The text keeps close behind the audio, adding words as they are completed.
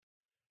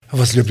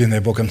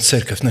Возлюбленная Богом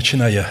Церковь,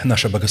 начиная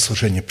наше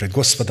богослужение пред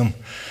Господом,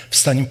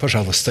 встанем,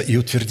 пожалуйста, и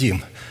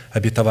утвердим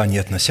обетование,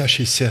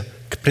 относящееся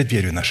к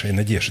преддверию нашей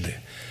надежды.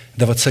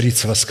 Да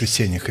воцарится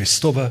воскресение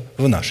Христова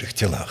в наших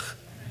телах.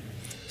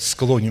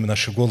 Склоним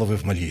наши головы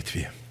в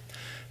молитве.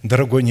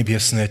 Дорогой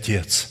Небесный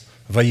Отец,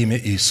 во имя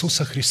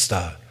Иисуса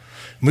Христа,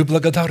 мы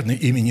благодарны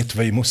имени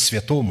Твоему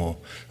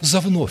Святому за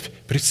вновь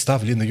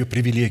представленную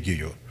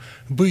привилегию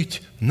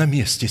быть на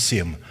месте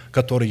сем,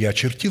 которое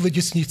очертила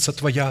десница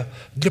Твоя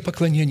для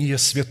поклонения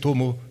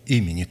святому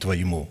имени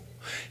Твоему.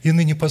 И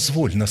ныне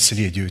позволь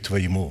наследию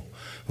Твоему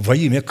во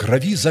имя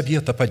крови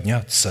завета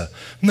подняться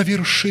на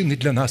вершины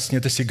для нас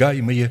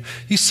недосягаемые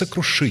и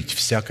сокрушить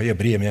всякое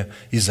бремя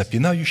и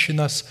запинающий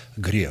нас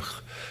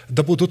грех.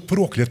 Да будут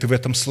прокляты в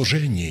этом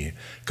служении,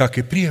 как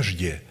и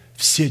прежде,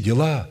 все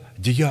дела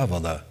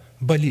дьявола,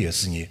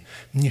 болезни,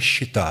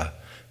 нищета,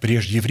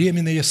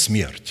 преждевременная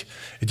смерть,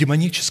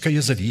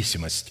 демоническая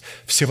зависимость,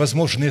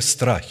 всевозможные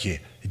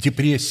страхи,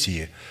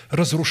 депрессии,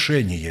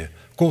 разрушение,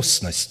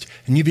 косность,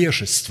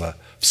 невежество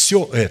 –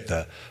 все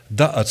это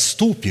да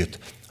отступит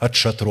от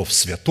шатров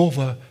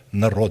святого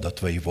народа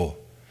Твоего.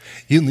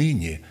 И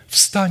ныне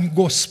встань,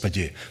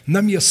 Господи,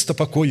 на место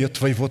покоя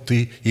Твоего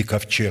Ты и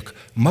ковчег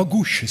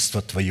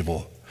могущества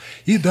Твоего,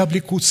 и да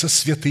облекутся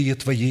святые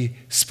Твои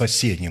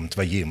спасением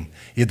Твоим,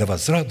 и да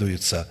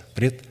возрадуются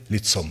пред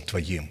лицом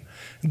Твоим.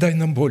 Дай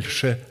нам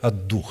больше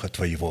от Духа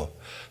Твоего,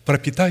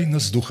 пропитай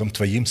нас Духом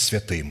Твоим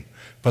святым,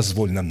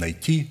 позволь нам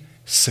найти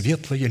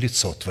светлое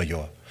лицо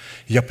Твое.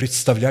 Я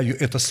представляю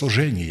это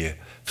служение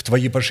в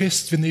Твои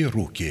божественные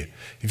руки,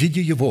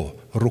 веди его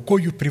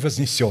рукою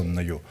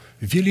превознесенную,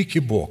 великий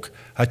Бог,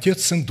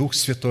 Отец, Сын, Дух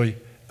Святой.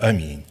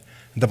 Аминь.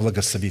 Да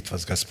благословит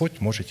вас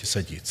Господь, можете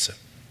садиться.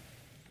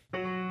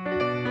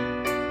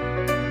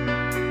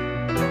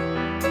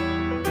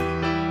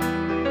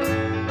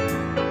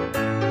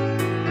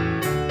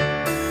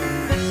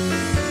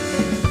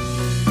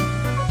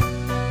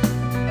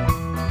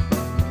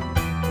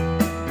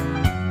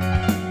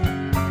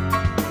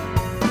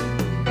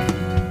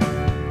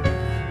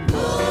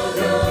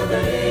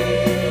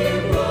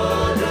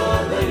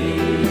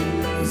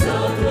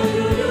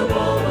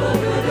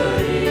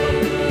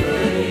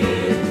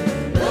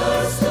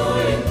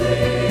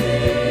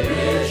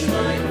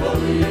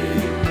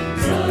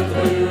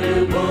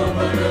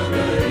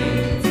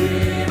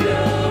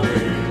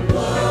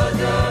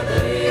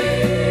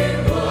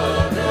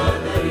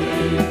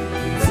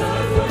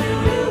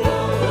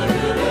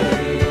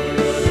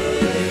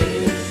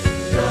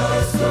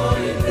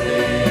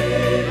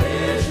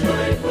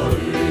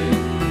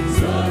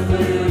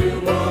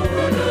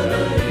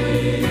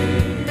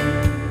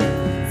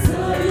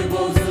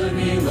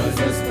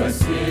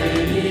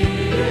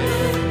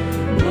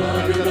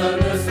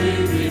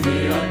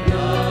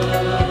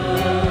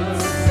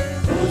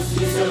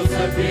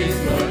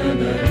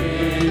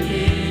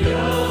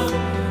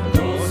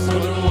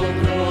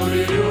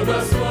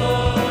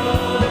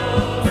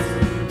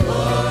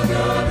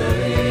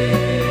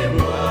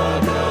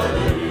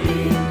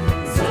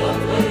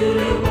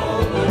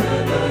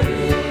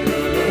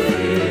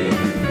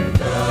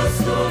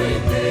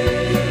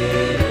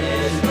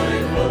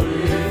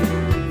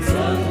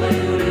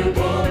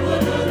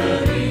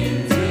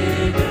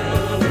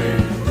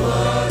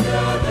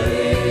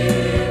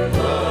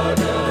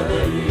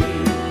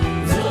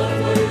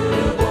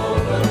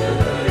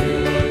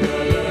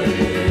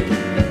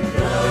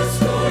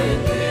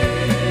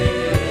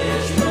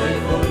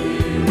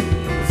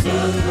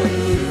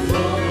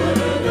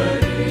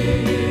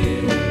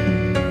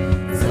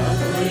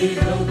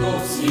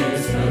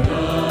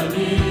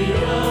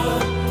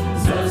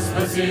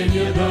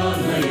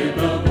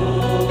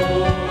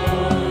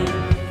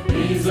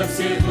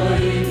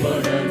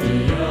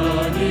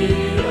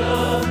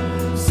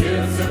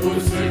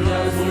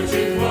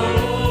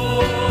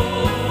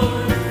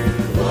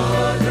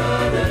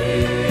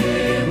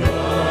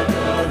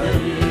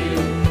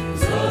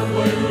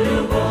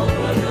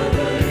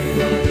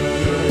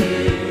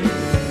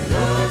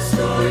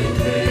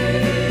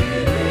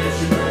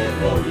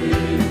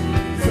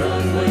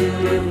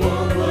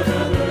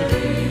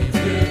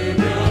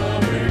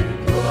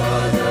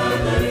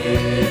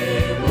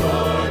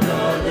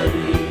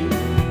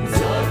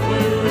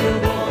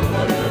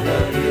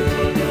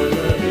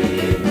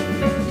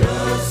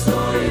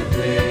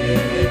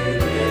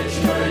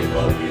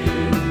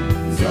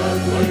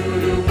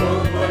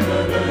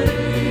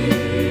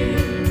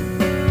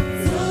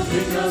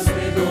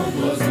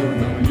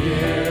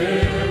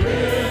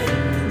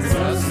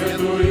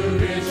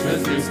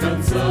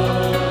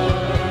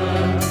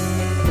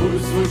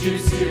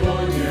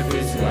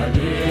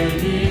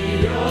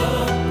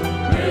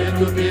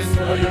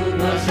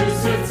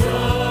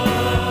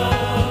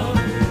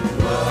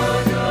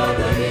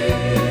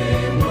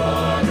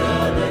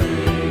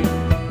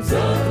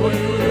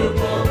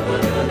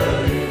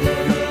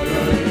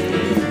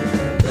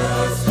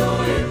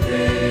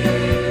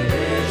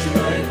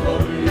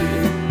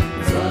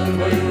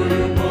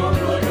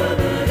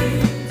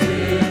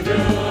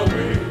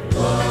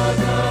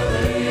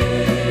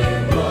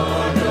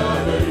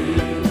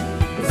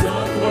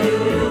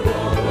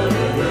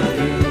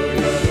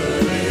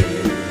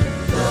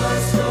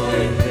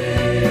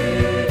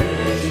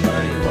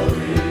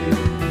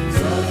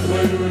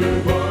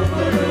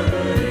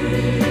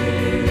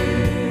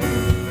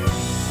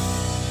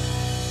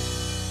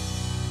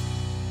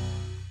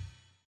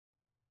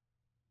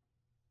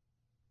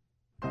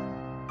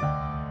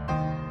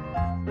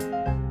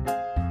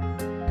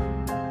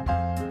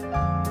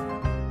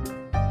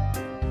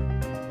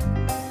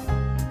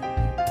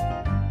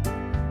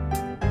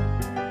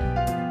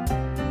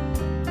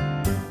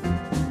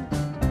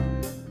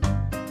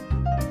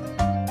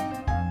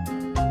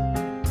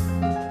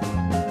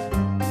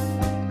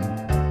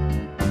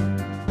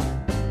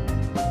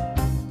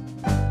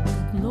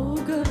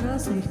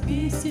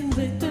 песен в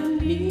этом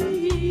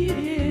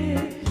мире,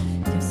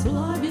 где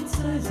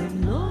славится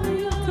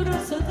земная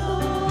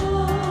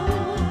красота,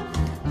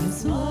 где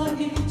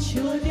славит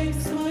человек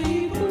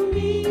свои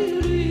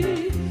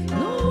кумиры,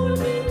 но у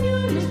меня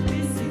лишь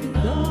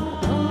всегда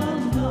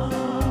она.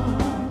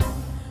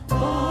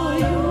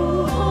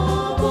 Пою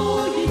о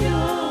Боге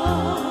я,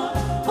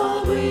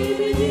 об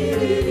имени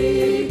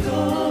великом,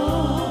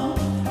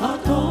 о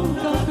том,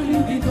 как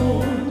любит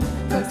Он,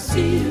 как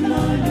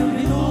сильно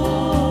любит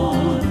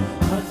Он,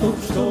 о том,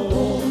 что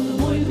Он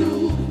мой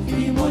друг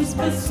и мой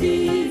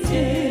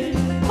Спаситель,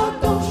 о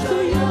том,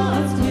 что я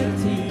от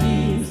смерти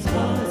им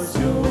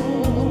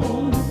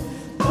спасен.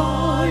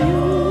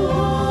 Пою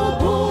о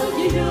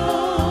Боге я,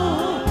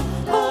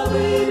 об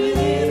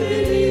имени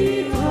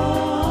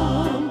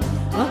великом,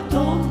 о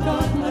том,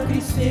 как на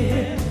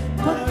кресте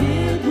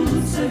победу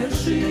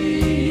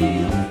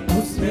совершил, но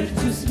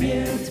смертью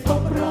смерть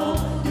поправ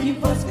и в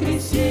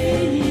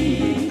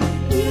воскресенье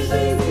и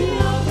жизни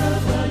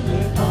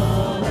оправдание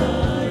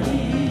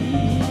подарил.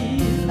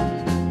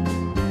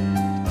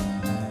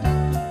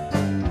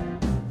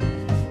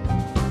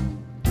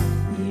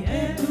 И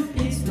эту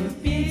песню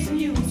петь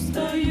не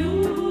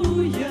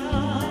устаю я,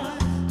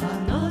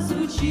 она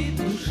звучит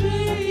в душе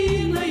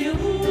и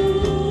наяву.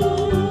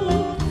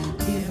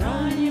 И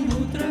ранним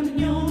утром,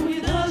 днем и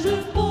даже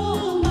в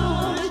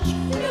полночь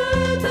я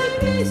этой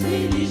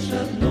песней лишь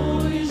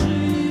одной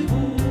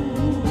живу.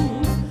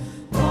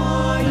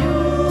 Пою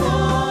о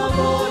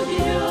Боге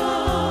я,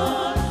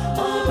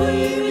 об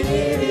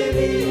имени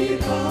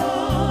великом,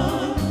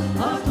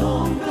 о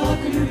том, как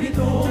любит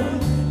Он,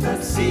 как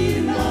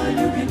сильно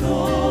любит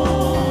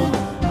Он,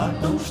 о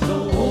том, что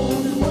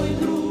Он мой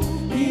друг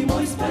и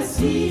мой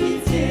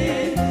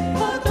Спаситель, о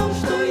том,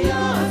 что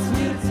я от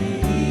смерти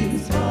им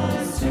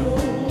спасен.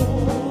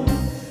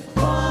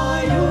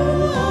 Пою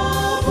о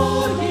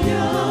Боге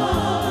я,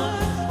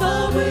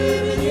 об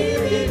имени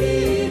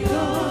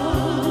великом,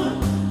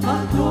 о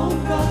том,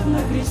 как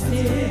на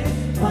кресте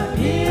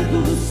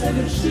победу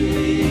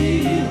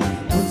совершил,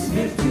 Он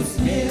смертью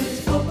смерть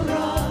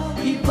поправ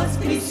и в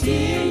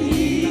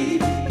воскресенье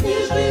мне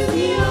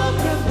жизни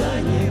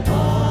оправдание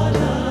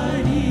подарил.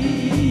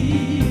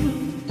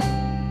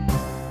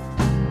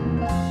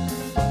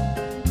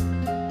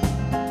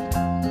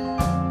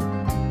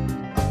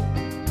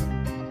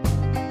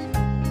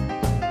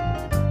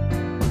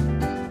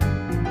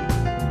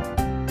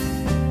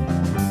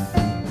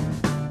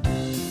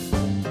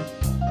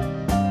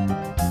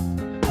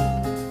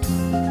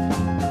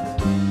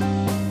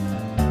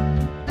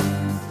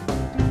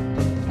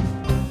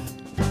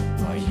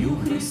 Пою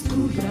Христу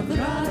я в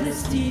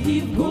радости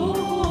и в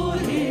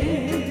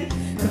горе,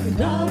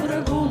 когда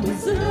врагом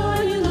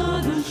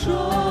изранена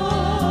душа.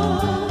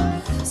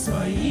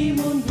 Своим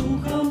Он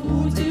духом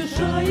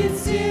утешает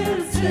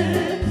сердце,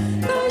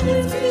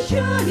 конец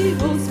печали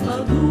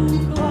Господу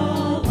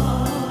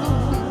хвала.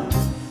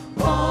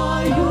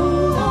 Пою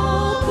о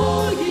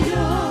Боге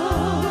я,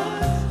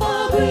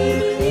 об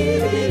имени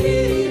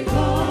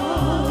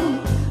великом,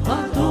 о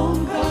том,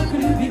 как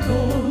любит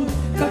Он,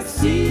 как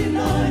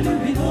сильно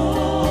любит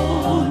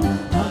Он,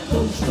 о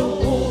том, что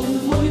Он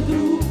мой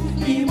друг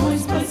и мой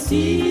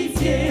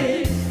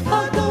Спаситель,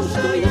 о том,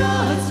 что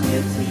я от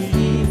смерти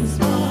им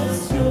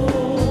спасен.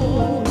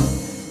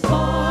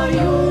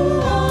 Пою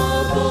о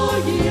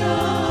Боге я,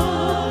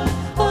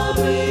 об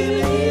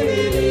имени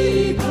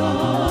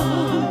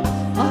великом,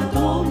 о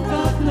том,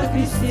 как на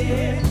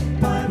кресте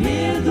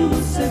победу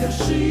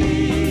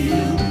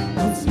совершил,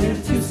 Он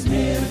смертью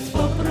смерть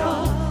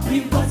поправ и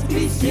в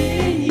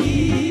воскресенье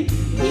и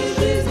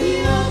жизни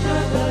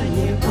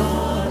оправдание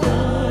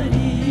подарил.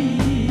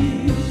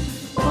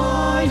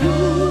 Пою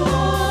о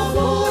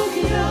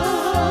Боге я,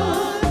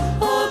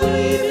 об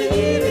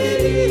имени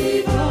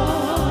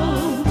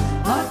великом,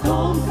 о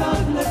том,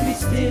 как на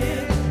кресте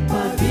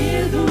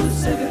победу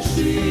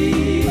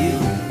совершил,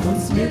 Он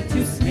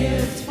смертью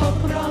смерть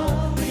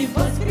поправ и в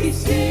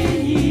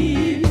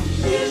воскресенье и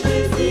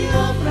жизни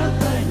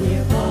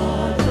оправдание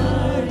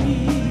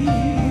подарил.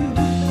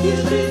 И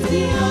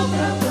жизни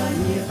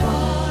оправдание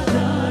подарил.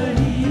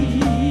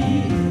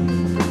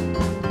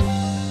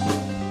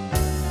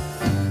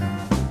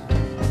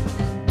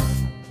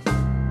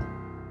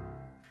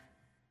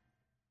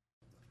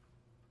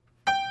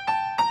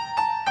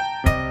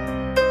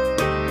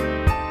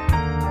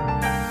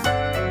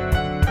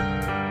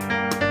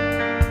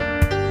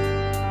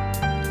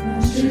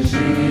 Нашей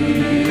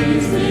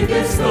жизни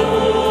без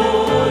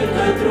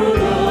столько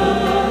труда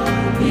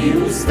и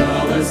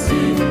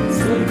усталости,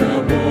 столько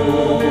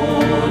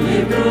боли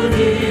в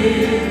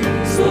груди,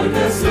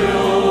 столько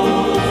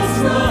слез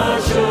на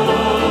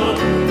очах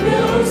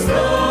для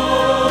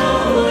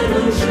усталой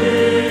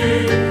души.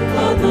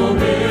 Одно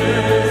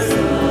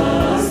место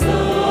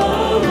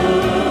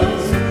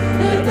осталось,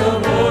 это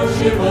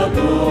Божьего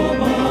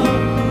дома,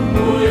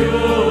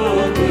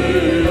 уют и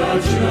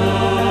очаг.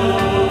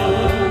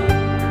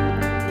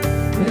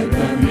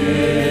 Это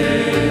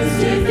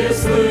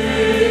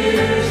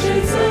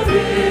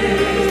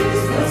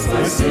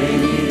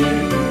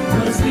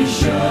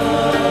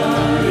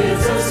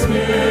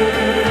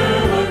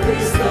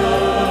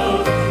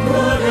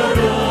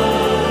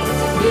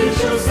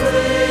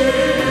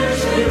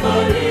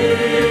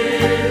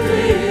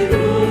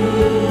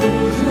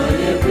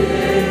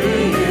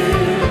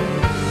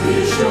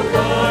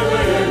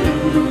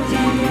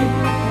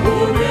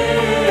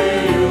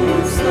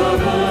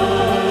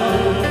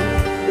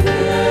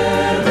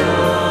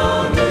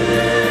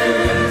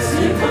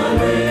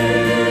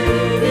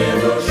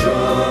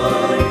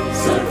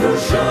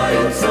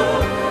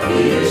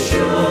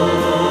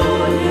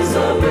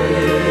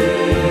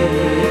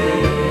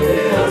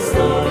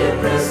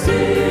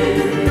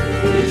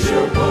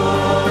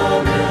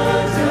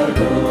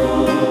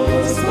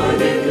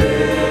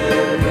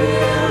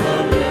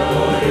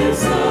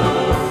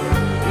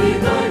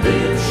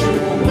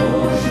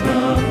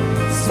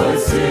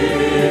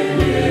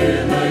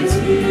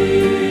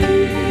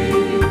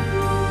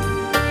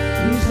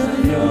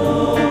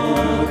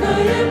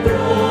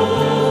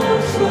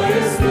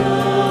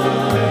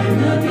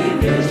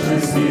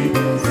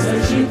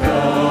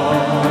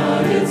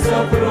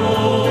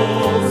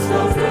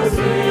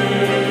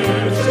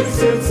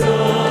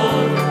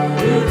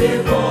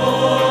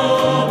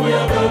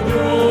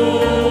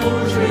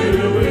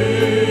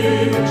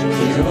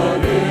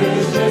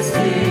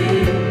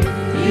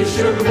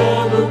еще к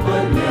Богу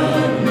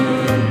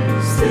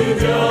помянут,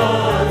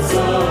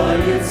 стыдятся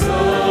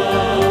лица.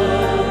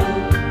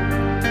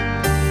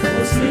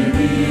 После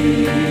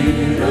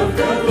мира, в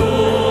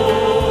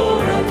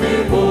котором мы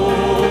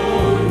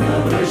больно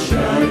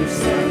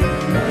вращаемся,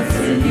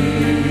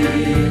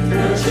 оценить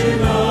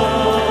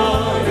начинаешь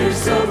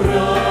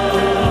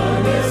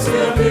собрание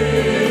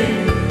святых,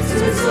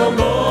 смыслом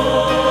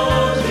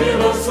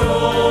Божьего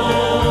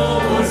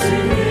слова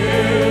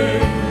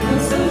сильней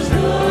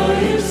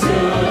наслаждаешься,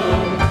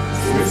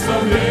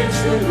 смыслом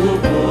вечным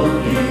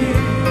глубоким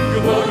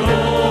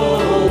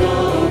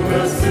глаголом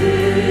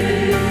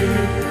простых.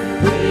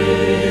 Мы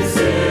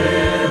все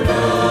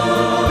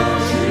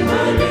наши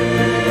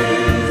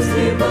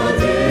болезни,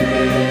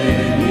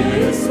 падения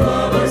и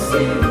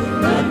слабости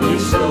над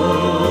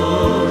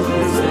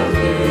ничтожной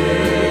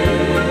забвели,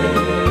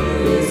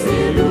 если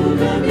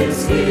людям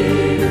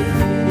мирских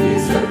и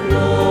за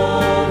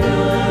много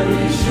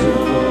еще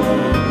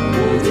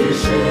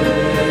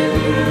утешения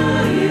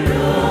и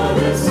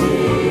радости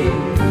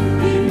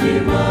и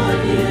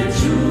внимания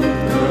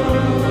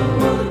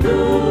чуткого к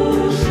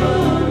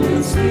душам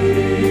людским.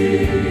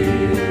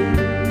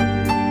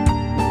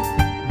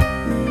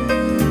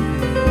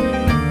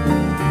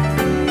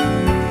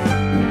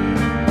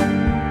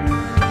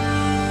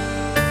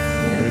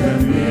 Это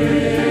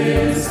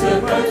место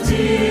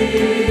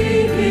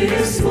потихие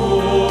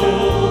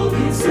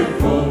своды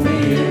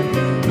церковные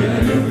я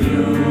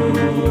люблю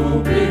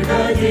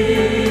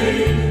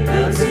приходить,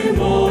 как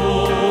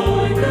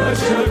зимой к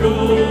очагу,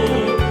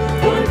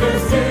 только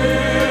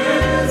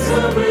здесь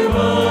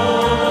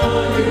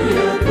забываю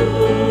я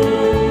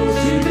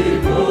тучи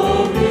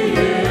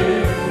вековные,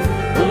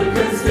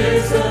 только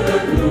здесь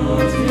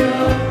отдохнуть я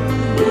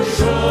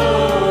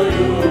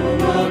душою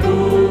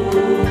могу.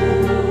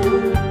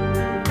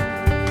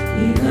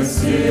 И на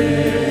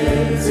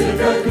сердце,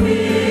 как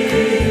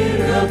мир,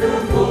 в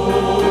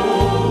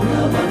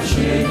духовном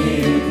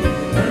общении,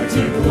 так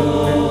тепло,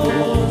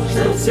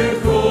 что всех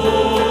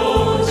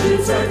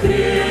хочется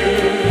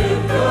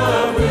крепко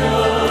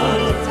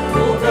обнять. О,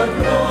 как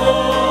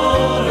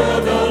много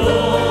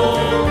дало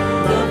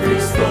на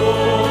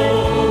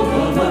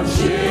Христовом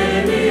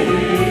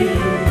общении,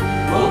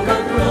 о,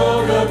 как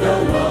много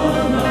дала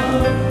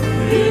нам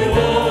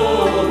Его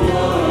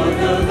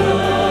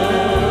благодать.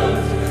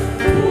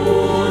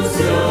 Пусть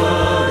вся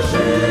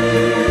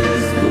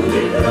жизнь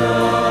будет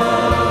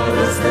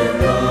радостным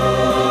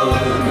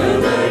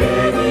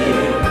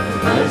благодарением,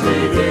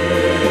 каждый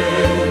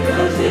день,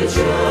 каждый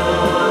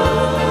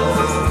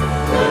час,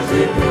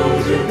 каждый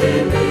прожитый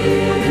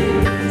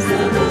миг за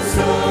то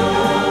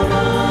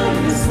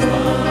самое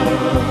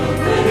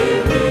сладкое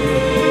в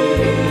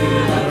мире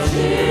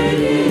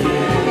общение,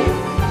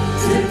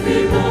 церкви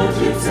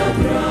Божьих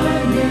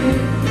собраний,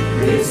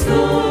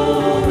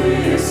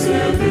 Христовых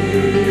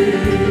святых.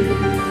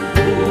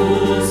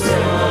 Пусть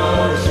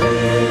вся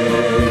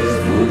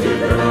жизнь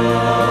будет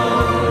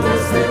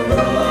радостным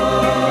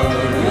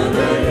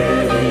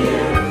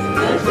благодарением,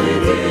 каждый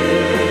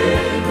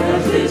день,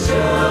 каждый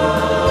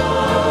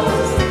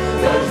час,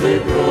 каждый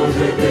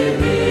прожитый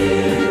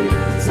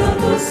миг за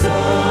то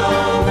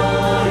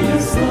самое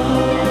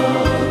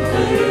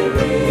сладкое в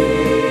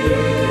мире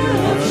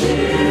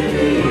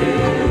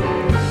общение,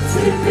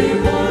 церкви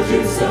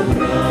Божьих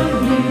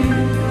собраний,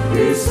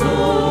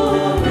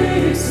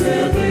 Христовых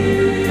святых.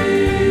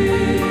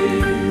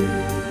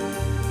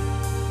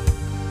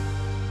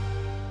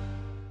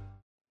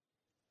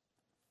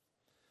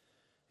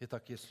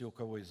 Итак, если у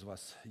кого из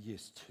вас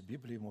есть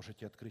Библия,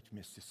 можете открыть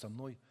вместе со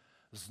мной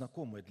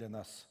знакомое для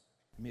нас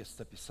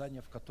место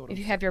Писания, в котором If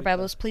you have your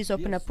Bibles, please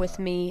open up with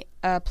me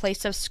a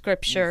place of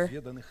Scripture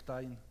неизведанных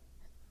тайн,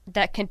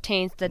 that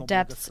contains the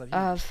depths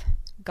of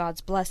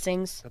God's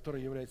blessings,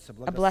 которое является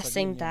a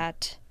blessing благословением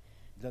that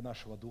для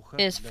нашего духа,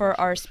 is для for нашей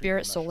our души,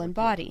 spirit, для soul, нашего and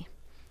тела, body,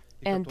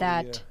 и and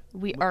которые that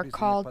we мы are призваны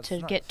called to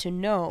познать get to для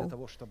know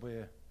того,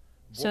 чтобы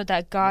so Бог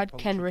that мог God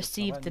получить can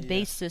receive the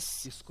основание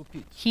basis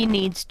искупить He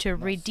needs to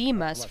нас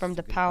redeem от us from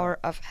the власти power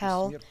греха of и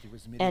hell смерти в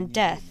измерении and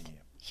death времени.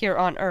 here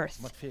on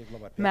earth. Матфея,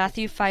 глава 5,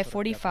 Matthew стихи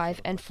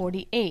 5:45 and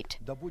 48.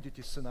 «Да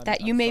будете сынами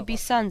That you Отца may be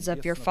вашего sons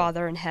of your Небесного,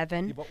 Father in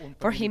heaven, ибо Он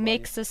for he повелевает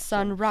makes the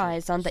sun солнцу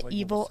rise on the своему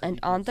evil and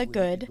восходить on над the злыми и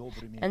good,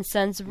 добрыми, and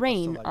sends и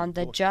rain посылает on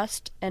the дождь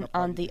just на and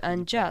on the праведных и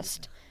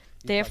unjust. неправедных.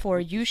 Итак, Therefore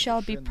будьте you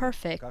shall be совершенны,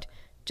 perfect, как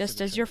just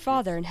as your совершен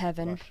Father in Отец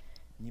heaven ваш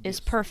is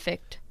Небесный».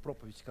 perfect.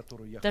 Проповедь,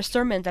 которую я The хочу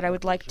sermon that I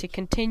would like to продолжить,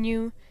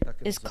 continue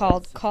так и is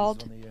called называется, Called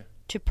 «Призванные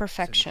to к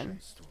Perfection,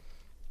 совершенству».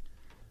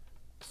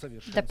 К the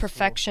совершенству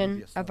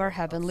perfection of our Небесного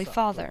Heavenly Отца,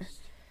 Father. то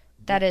есть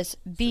That быть is,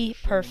 be совершенными,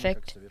 как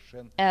perfect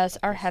совершен as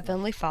our Отец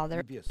Heavenly наш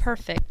Father, Небесный.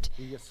 perfect.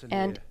 И если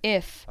And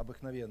if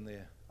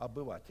обыкновенные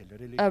обыватели, a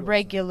религиозные,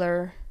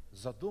 regular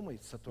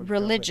задумается только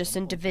religious об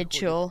этом, он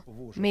individual приходит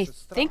в ужас may и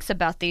страх. thinks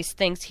about these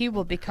things, he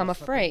will Он become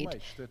прекрасно afraid.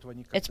 понимает, что этого It's,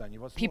 никогда he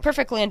невозможно.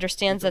 perfectly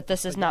understands Ведь он that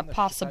this is not постоянно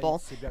possible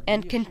считает себя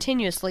and грешником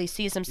continuously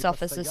sees и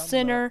himself as a постоянно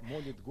sinner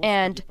молит: «Господи,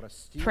 and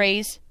прости,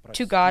 prays to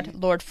прости God,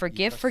 Lord, и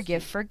forgive, прости».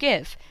 forgive,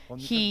 forgive. Он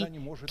He никогда не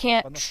может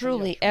can't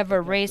truly по-настоящему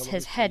ever поднять raise головы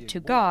his head своей to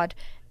к Богу God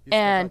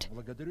and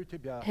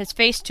his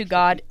face to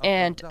God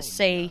and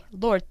say,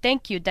 Lord,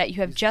 thank you that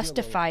you have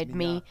justified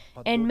me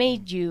and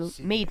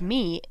made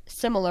me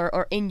similar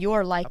or in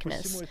your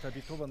likeness.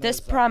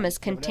 This promise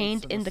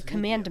contained in the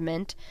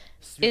commandment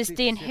is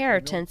the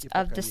inheritance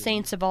of the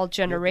saints of all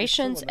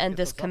generations, and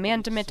this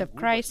commandment of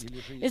Christ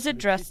is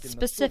addressed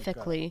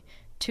specifically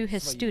to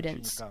his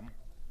students.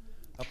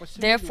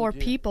 Therefore,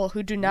 people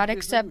who do not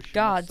accept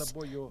God's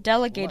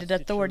delegated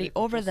authority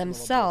over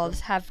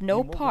themselves have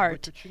no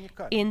part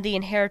in the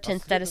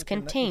inheritance that is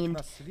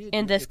contained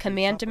in this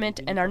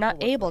commandment and are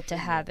not able to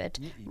have it.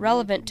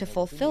 Relevant to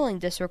fulfilling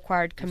this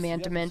required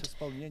commandment,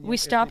 we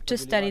stop to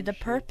study the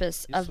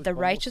purpose of the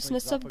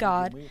righteousness of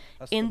God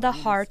in the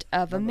heart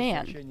of a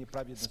man,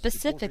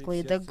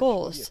 specifically the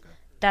goals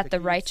that the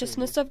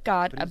righteousness of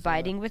God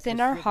abiding within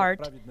our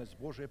heart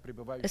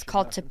is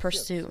called to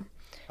pursue.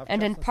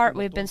 And in part,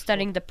 we've been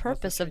studying the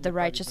purpose of the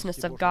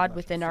righteousness of God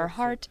within our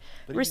heart,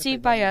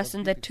 received by us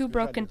in the 2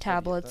 broken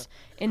tablets,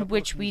 in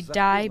which we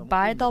die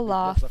by the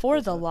law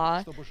for the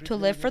law, to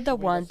live for the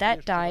one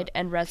that died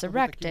and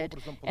resurrected,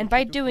 and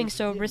by doing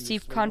so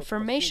receive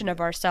confirmation of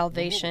our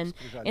salvation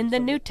in the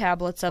new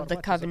tablets of the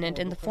covenant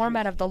in the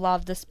format of the law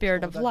of the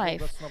Spirit of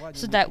life,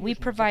 so that we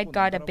provide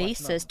God a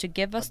basis to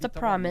give us the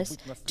promise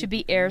to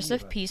be heirs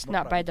of peace,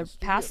 not by the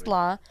past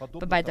law,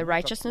 but by the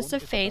righteousness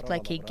of faith,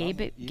 like he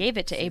gave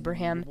it to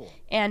Abraham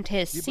and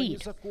his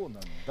seed.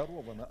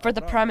 For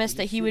the promise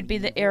that he would be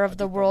the heir of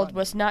the world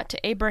was not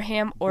to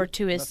Abraham or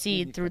to his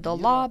seed through the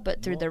law,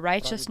 but through the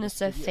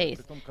righteousness of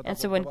faith. And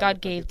so when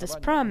God gave this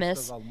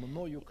promise,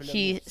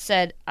 he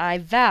said, I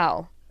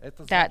vow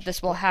that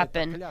this will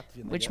happen,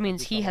 which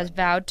means he has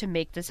vowed to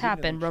make this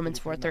happen, Romans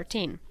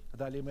 4:13.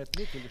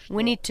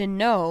 We need to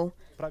know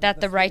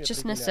that the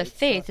righteousness of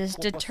faith is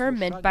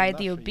determined by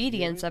the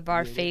obedience of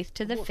our faith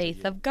to the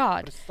faith of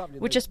God,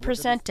 which is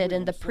presented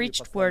in the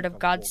preached word of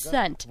God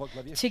sent,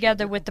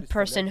 together with the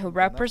person who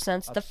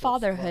represents the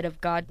fatherhood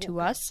of God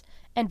to us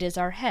and is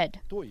our head.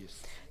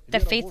 The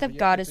faith of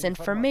God is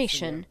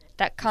information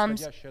that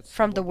comes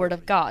from the word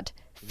of God.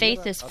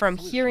 Faith is from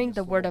hearing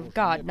the word of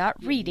God,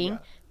 not reading,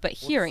 but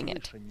hearing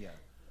it.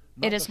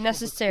 It is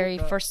necessary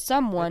for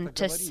someone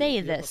to say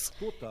this,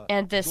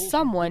 and this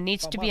someone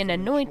needs to be an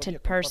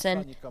anointed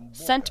person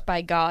sent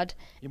by God,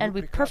 and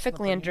we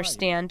perfectly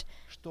understand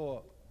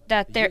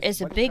that there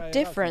is a big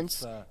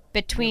difference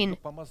between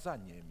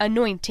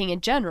anointing in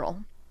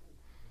general.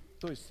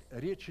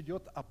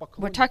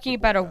 We're talking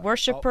about a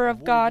worshiper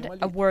of God,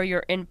 a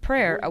warrior in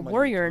prayer. A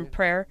warrior in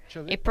prayer,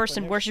 a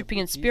person worshiping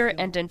in spirit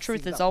and in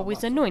truth, is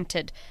always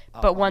anointed.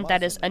 But one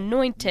that is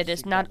anointed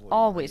is not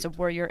always a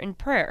warrior in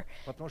prayer,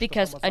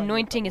 because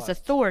anointing is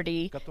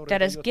authority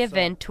that is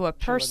given to a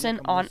person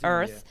on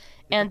earth,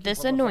 and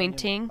this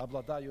anointing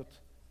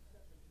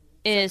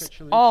is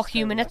all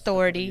human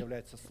authority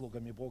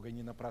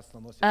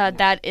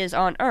that is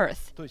on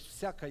earth.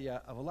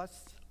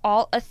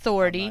 All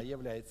authority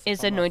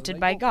is anointed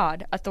by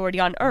God, authority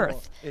on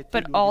earth.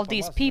 But all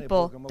these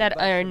people that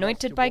are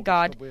anointed by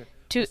God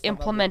to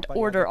implement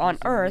order on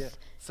earth,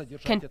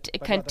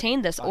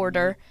 contain this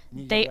order,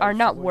 they are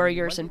not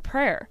warriors in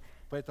prayer.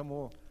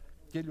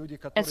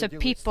 And so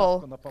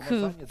people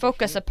who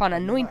focus upon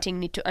anointing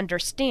need to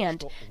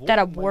understand that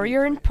a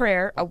warrior in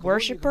prayer, a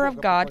worshiper of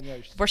God,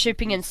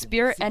 worshiping in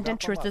spirit and in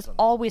truth, is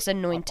always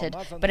anointed.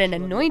 But an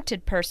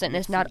anointed person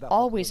is not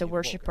always a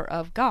worshiper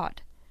of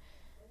God.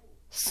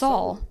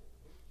 Saul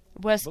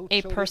was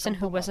a person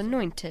who was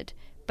anointed,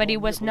 but he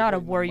was not a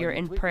warrior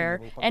in prayer,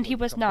 and he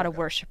was not a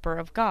worshiper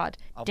of God.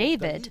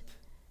 David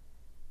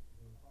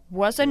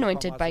was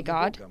anointed by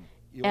God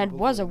and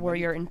was a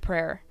warrior in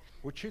prayer.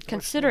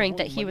 Considering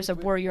that he was a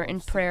warrior in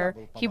prayer,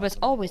 he was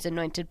always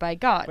anointed by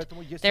God.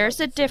 There is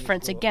a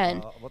difference,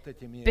 again,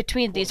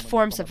 between these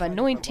forms of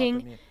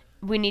anointing.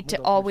 We need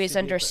to always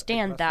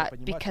understand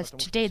that, because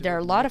today there are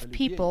a lot of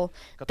people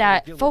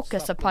that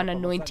focus upon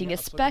anointing,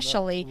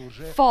 especially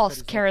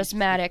false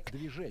charismatic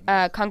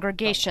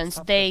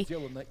congregations. They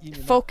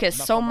focus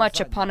so much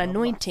upon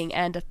anointing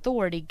and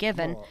authority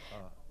given.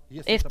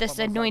 If this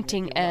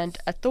anointing and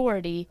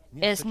authority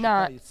is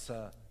not,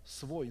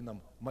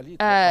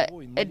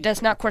 it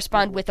does not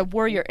correspond with a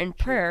warrior in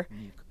prayer.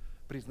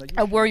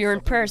 A warrior in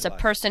prayer is a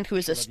person who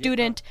is a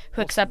student,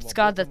 who accepts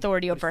God's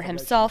authority over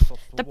himself,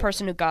 the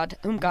person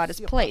whom God has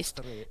placed.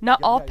 Not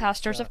all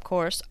pastors, of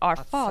course, are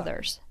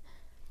fathers.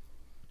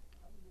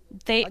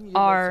 They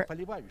are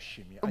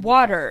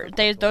water.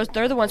 They're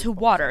the ones who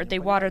water. They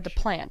water the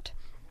plant.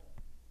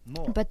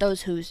 But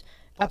those who's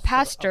a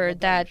pastor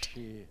that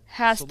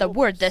has the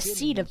word, the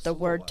seed of the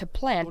word to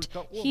plant,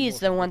 he is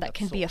the one that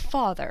can be a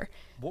father.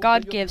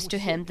 God gives to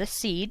him the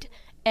seed,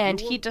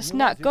 and he does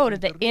not go to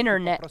the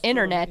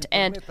internet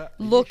and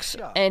looks,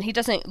 and he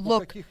doesn't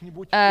look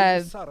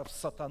at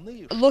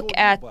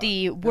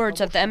the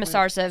words of the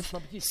emissaries of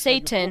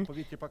Satan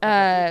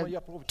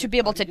to be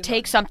able to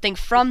take something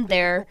from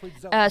there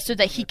so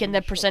that he can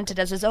then present it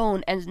as his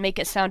own and make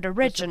it sound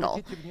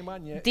original.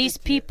 These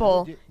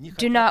people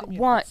do not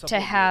want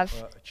to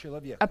have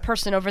a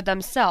person over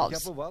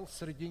themselves.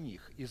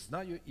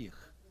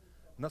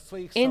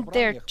 in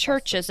their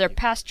churches, their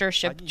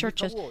pastorship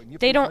churches,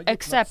 they don't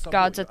accept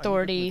God's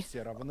authority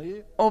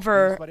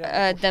over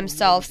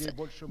themselves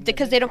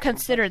because they don't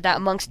consider that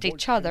amongst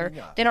each other.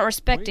 They don't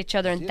respect each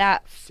other in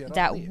that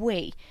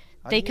way.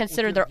 They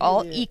consider they're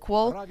all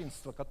equal,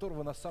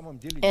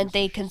 and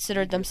they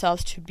consider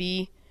themselves to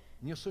be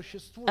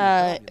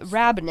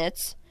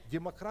rabbinites,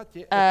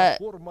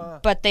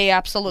 but they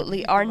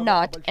absolutely are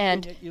not.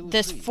 And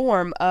this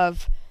form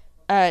of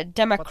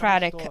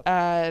democratic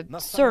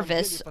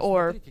service,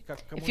 or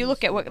if you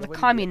look at what the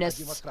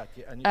communists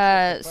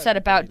said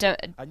about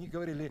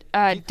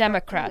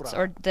Democrats,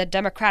 or the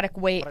democratic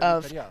way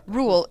of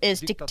rule is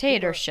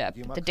dictatorship,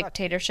 the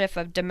dictatorship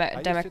of the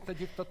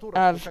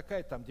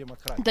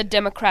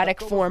democratic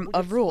form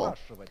of rule.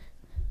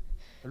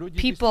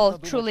 People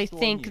truly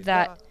think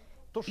that,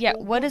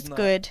 what is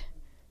good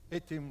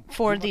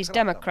for these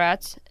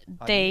Democrats,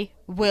 they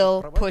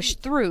will push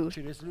through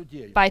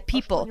by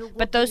people.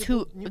 But those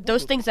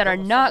things that are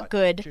not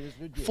good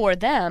for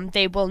them,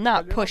 they will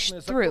not push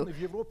through.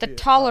 The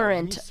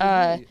tolerant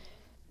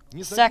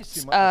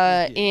sects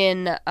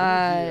in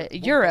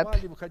Europe,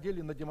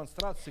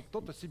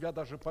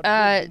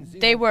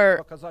 they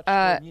were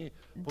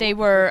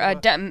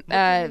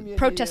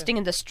protesting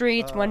in the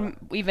streets. One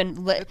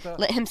even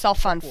lit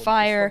himself on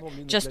fire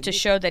just to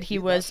show that he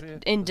was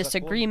in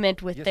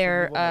disagreement with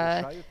their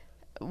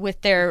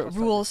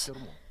rules.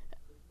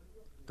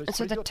 And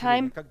so the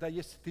time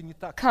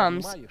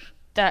comes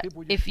that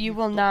if you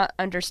will not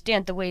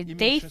understand the way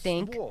they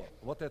think,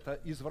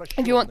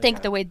 if you won't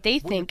think the way they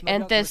think,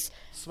 and this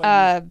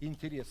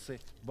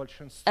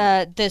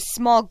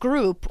small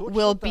group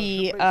will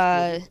be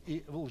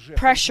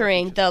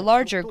pressuring the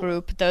larger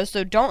group, those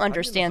who don't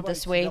understand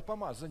this way,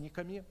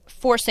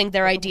 forcing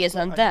their ideas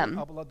on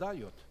them.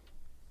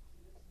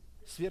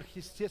 These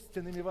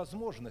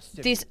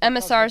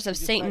emissars of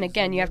Satan,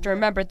 again, you have to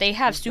remember, they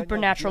have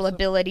supernatural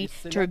ability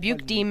to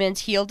rebuke demons,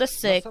 heal the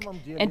sick,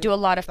 and do a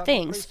lot of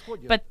things.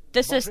 But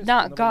this is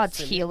not God's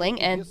healing,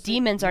 and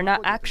demons are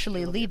not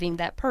actually leaving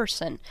that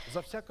person.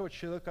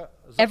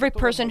 Every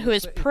person who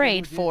is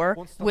prayed for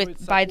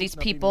by these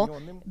people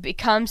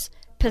becomes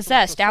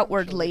possessed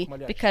outwardly,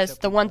 because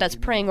the one that's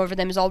praying over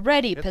them is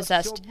already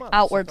possessed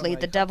outwardly.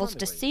 The devil's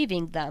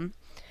deceiving them.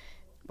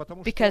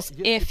 Because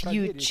if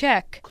you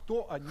check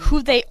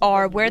who they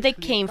are, where they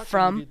came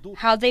from,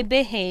 how they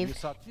behave,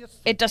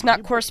 it does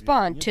not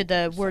correspond to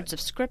the words of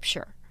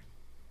Scripture.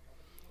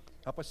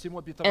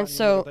 And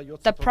so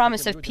the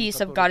promise of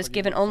peace of God is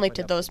given only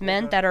to those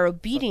men that are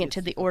obedient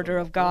to the order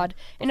of God,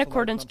 in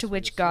accordance to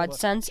which God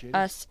sends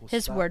us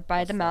His word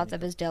by the mouth of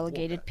His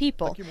delegated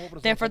people.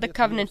 Therefore, the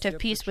covenant of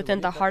peace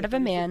within the heart of a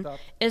man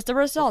is the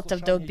result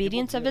of the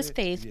obedience of his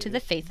faith to the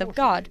faith of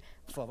God,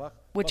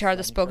 which are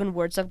the spoken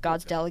words of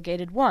God's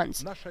delegated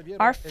ones.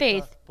 Our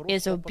faith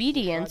is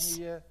obedience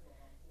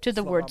to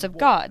the words of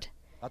God.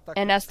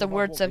 And as the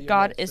words of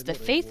God is the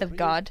faith of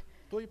God,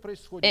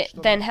 it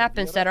then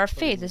happens that our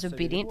faith is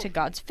obedient to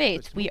God's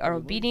faith. We are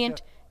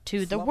obedient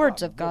to the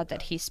words of God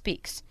that He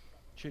speaks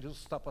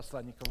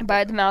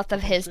by the mouth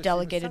of His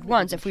delegated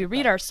ones. If we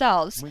read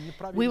ourselves,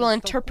 we will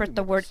interpret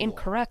the word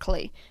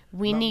incorrectly.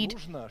 We need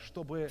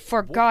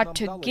for God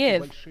to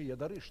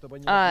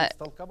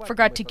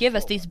give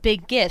us these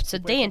big gifts so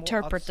they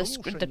interpret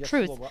the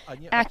truth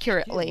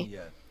accurately.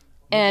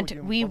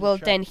 And we will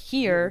then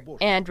hear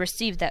and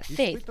receive that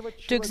faith.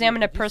 To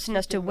examine a person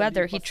as to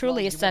whether he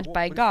truly is sent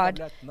by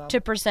God to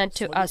present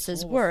to us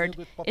His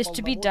word is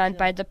to be done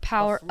by the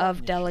power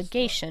of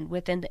delegation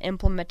within the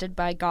implemented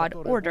by God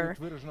order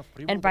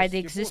and by the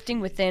existing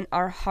within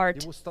our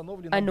heart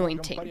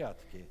anointing.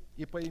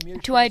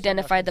 To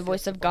identify the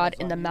voice of God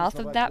in the mouth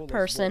of that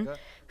person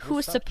who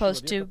is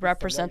supposed to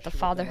represent the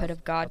fatherhood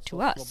of God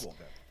to us.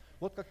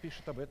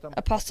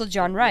 Apostle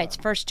John writes,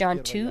 1 John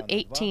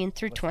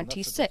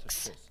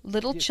 2:18-26,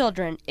 "Little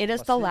children, it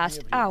is the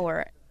last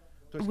hour."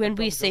 When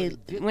he says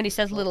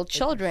little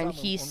children,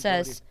 he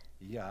says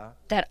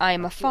that I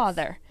am a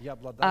father.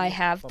 I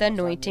have the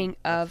anointing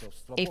of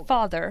a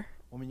father.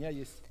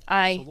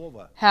 I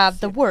have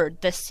the word,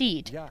 the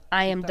seed.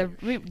 I am the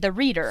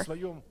reader.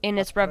 In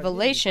its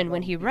revelation,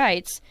 when he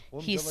writes,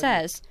 he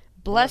says,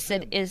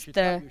 blessed is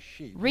the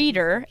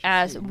reader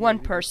as one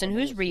person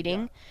who's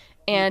reading,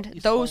 and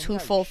those who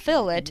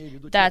fulfill it,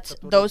 that's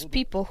those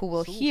people who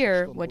will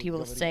hear what he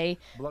will say.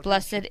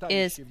 Blessed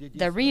is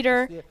the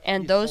reader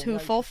and those who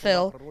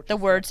fulfill the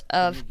words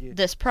of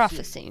this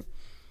prophecy.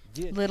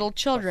 Little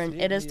children,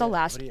 it is the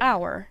last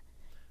hour.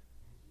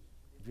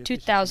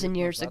 2,000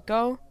 years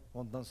ago,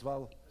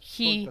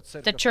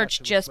 the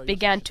church just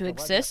began to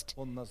exist.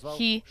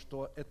 He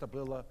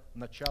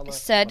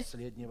said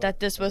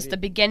that this was the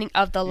beginning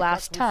of the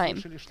last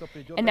time.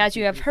 And as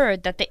you have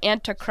heard that the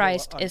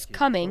Antichrist is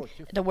coming,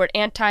 the word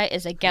anti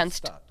is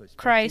against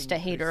Christ, a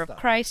hater of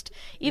Christ.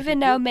 Even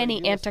now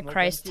many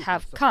Antichrists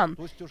have come.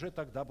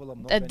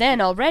 Then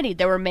already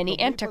there were many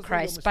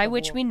Antichrists, by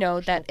which we know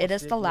that it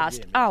is the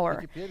last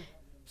hour.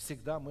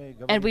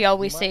 And we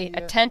always say,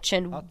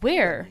 attention,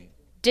 where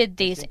did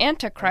these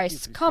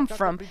antichrists come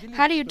from?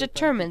 How do you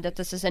determine that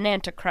this is an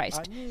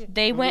antichrist?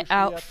 They went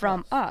out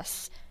from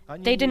us.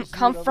 They didn't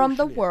come from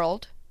the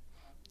world.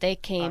 They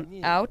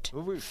came out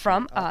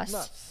from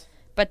us,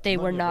 but they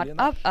were not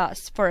of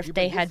us, for if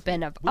they had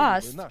been of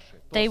us,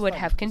 they would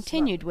have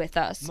continued with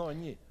us.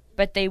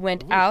 But they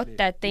went out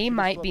that they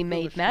might be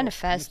made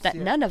manifest that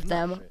none of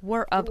them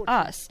were of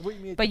us.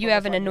 But you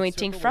have an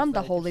anointing from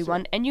the Holy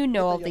One, and you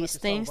know all these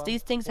things.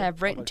 These things I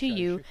have written to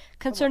you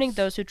concerning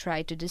those who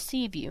try to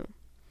deceive you.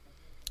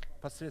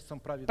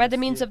 By the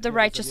means of the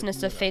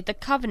righteousness of faith, the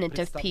covenant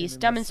of peace,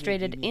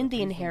 demonstrated in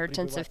the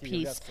inheritance of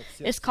peace,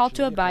 is called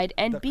to abide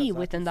and be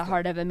within the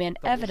heart of a man,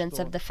 evidence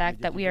of the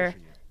fact that we are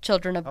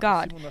children of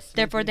God.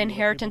 Therefore, the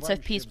inheritance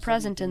of peace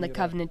present in the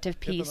covenant of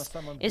peace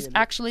is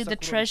actually the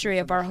treasury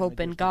of our hope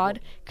in God,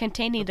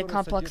 containing the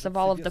complex of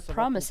all of the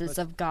promises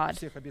of God,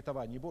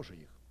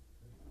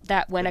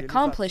 that when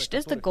accomplished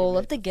is the goal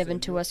of the given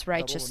to us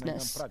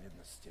righteousness.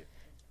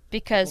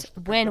 Because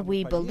when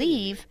we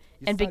believe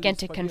and begin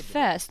to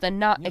confess the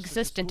not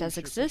existent as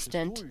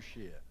existent,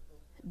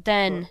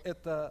 then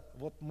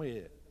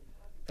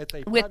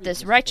with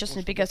this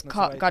righteousness, because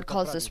God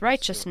calls this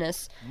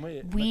righteousness,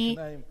 we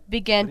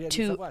begin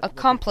to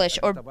accomplish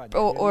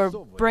or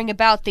bring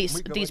about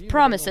these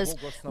promises.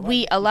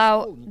 We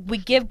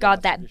give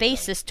God that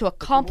basis to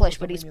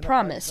accomplish what He's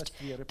promised.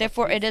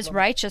 Therefore, it is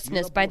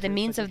righteousness by the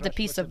means of the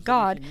peace of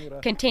God,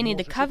 containing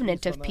the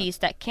covenant of peace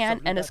that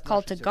can and is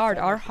called to guard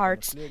our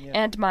hearts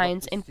and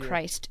minds in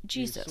Christ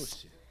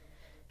Jesus.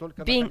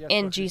 Being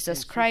in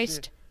Jesus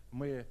Christ,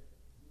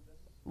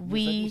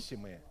 we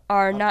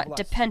are not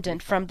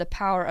dependent from the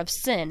power of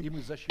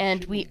sin,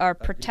 and we are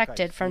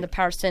protected from the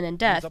power of sin and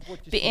death.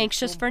 Be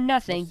anxious for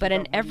nothing, but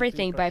in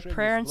everything by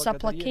prayer and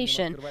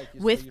supplication,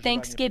 with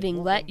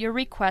thanksgiving, let your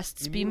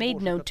requests be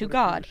made known to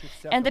God.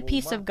 And the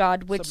peace of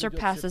God, which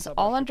surpasses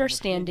all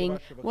understanding,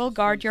 will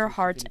guard your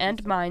hearts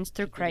and minds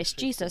through Christ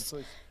Jesus.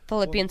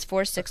 Philippians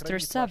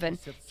 4:6-7.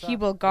 He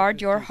will guard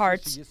your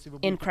hearts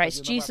in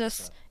Christ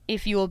Jesus,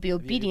 if you will be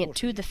obedient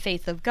to the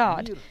faith of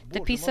God.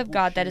 The peace of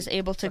God that is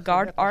able to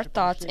guard our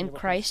thoughts in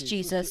Christ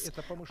Jesus,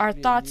 our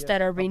thoughts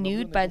that are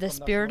renewed by the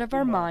spirit of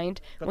our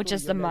mind, which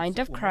is the mind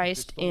of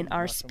Christ in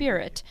our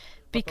spirit.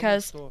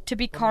 Because to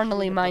be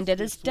carnally minded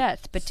is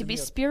death, but to be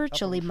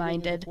spiritually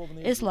minded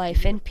is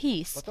life and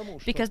peace.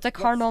 Because the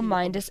carnal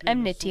mind is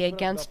enmity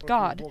against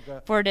God,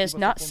 for it is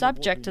not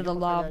subject to the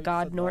law of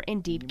God, nor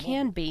indeed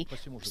can be.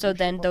 So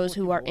then those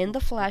who are in the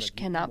flesh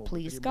cannot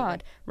please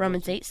God.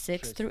 Romans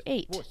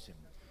 8:6-8.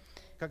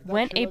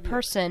 When a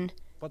person,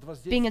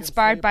 being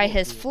inspired by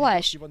his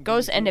flesh,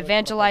 goes and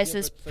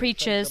evangelizes,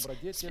 preaches,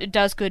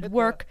 does good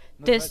work,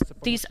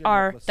 these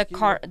are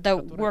the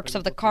works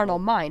of the carnal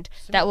mind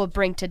that will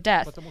bring to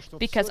death,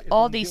 because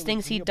all these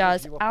things he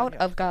does out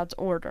of God's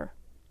order.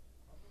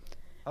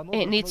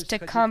 It needs to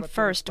come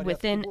first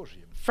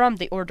from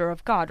the order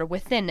of God, or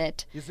within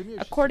it.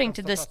 According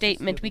to this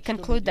statement, we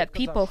conclude that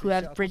people who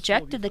have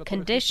rejected the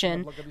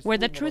condition where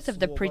the truth of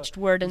the preached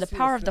word and the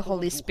power of the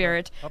Holy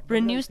Spirit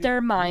renews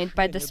their mind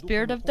by the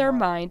spirit of their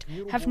mind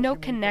have no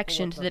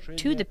connection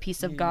to the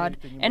peace of God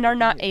and are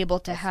not able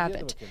to have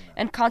it.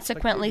 And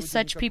consequently,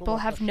 such people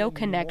have no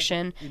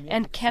connection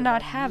and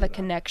cannot have a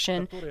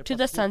connection to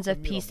the sons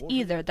of peace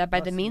either, that by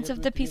the means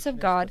of the peace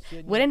of God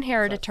would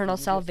inherit eternal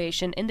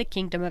salvation in the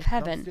kingdom of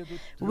heaven.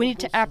 We need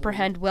to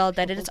apprehend well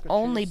that it is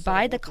only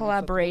by the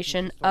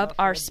collaboration of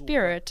our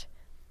spirit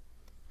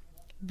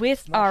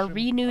with our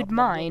renewed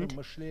mind,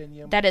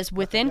 that is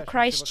within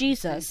Christ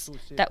Jesus,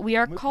 that we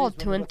are called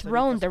to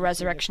enthrone the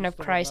resurrection of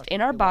Christ in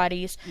our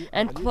bodies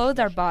and clothe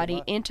our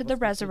body into the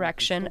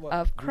resurrection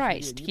of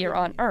Christ here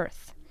on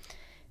earth,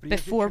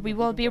 before we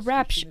will be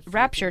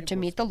raptured to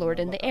meet the Lord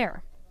in the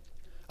air.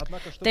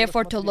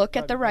 Therefore, to look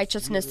at the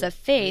righteousness of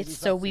faith,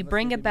 so we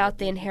bring about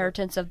the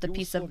inheritance of the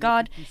peace of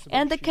God,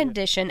 and the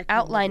condition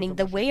outlining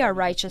the way our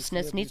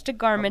righteousness needs to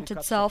garment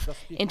itself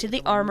into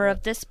the armor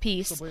of this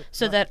peace,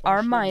 so that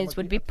our minds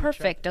would be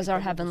perfect as our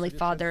Heavenly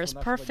Father is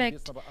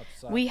perfect.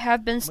 We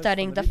have been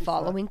studying the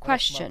following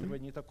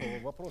question: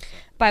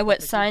 by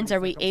what signs are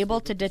we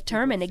able to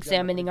determine,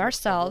 examining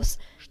ourselves,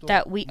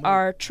 that we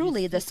are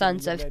truly the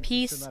sons of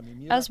peace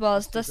as well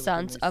as the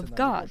sons of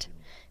God?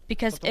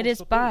 Because it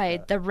is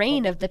by the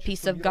reign of the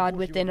peace of God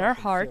within our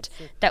heart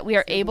that we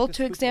are able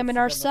to examine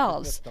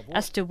ourselves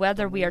as to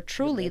whether we are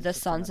truly the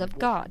sons of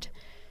God.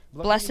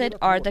 Blessed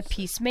are the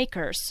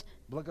peacemakers,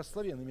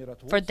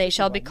 for they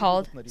shall be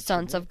called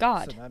sons of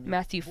God.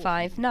 Matthew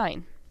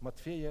 5:9.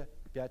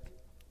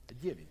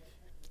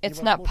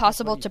 It's not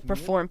possible to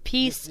perform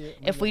peace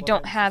if we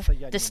don't have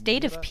the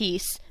state of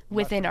peace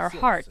within our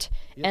heart,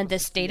 and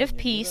this state of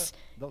peace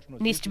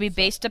needs to be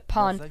based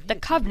upon the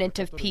covenant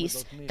of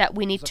peace that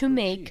we need to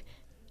make,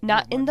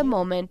 not in the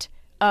moment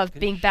of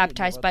being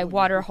baptized by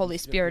water, Holy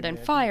Spirit, and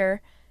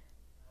fire,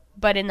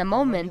 but in the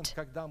moment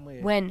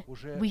when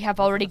we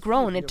have already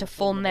grown into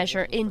full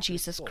measure in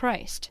Jesus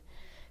Christ.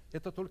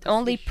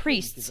 Only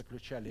priests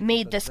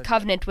made this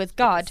covenant with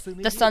God.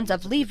 The sons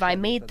of Levi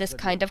made this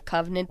kind of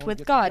covenant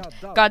with God.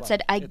 God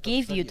said, I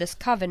gave you this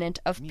covenant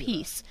of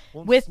peace.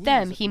 With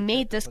them, he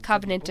made this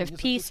covenant of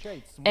peace,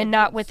 and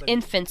not with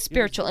infants,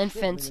 spiritual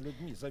infants,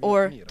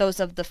 or those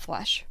of the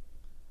flesh.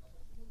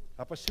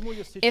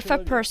 If a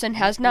person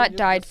has not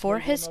died for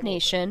his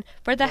nation,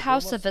 for the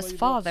house of his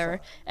father,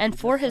 and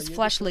for his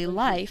fleshly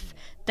life,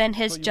 then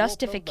his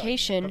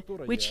justification,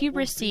 which he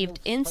received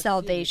in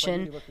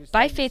salvation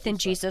by faith in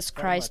Jesus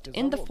Christ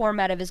in the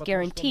format of his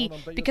guarantee,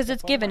 because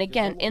it's given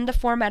again in the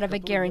format of a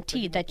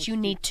guarantee that you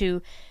need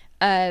to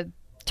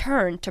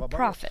turn to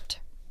profit.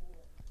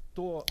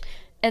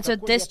 And so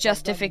this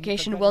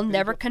justification will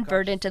never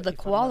convert into the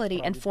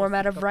quality and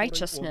format of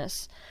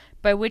righteousness,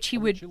 by which he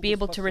would be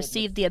able to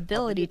receive the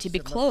ability to be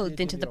clothed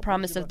into the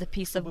promise of the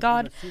peace of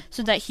God,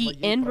 so that he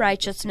in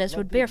righteousness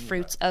would bear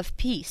fruits of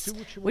peace,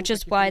 which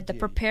is why the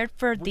prepared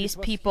for these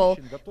people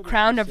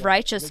crown of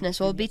righteousness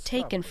will be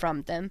taken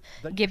from them,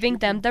 giving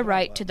them the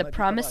right to the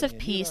promise of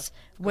peace,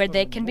 where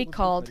they can be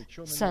called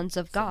sons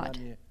of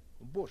God.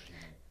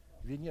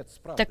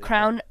 The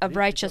crown of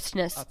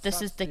righteousness,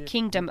 this is the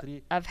kingdom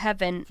of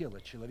heaven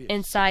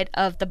inside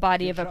of the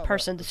body of a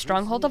person. The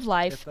stronghold of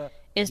life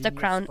is the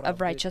crown of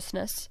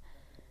righteousness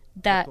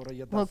that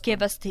will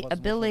give us the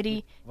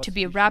ability to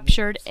be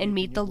raptured and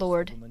meet the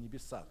Lord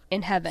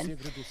in heaven.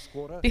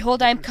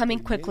 Behold, I am coming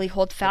quickly.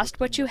 Hold fast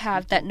what you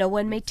have, that no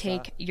one may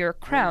take your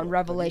crown.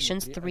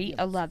 Revelations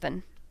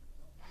 3:11.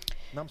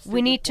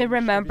 We need to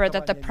remember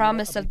that the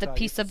promise of the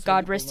peace of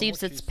God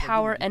receives its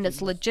power and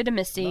its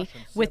legitimacy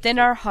within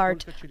our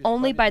heart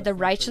only by the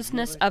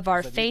righteousness of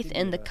our faith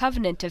in the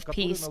covenant of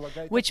peace,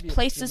 which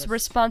places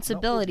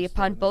responsibility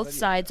upon both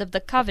sides of the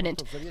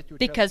covenant,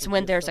 because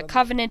when there's a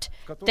covenant,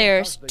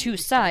 there's two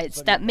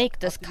sides that make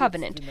this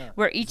covenant,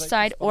 where each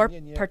side or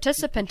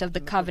participant of the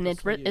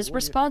covenant is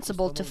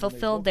responsible to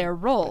fulfill their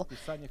role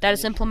that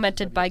is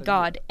implemented by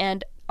God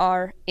and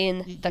are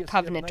in the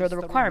covenant, or the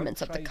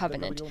requirements of the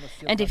covenant.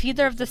 And if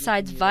either of the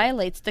sides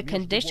violates the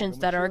conditions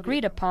that are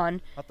agreed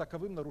upon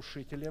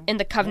in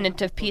the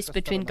covenant of peace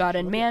between God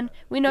and man,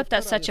 we note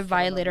that such a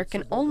violator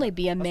can only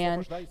be a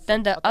man.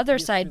 Then the other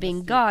side,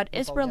 being God,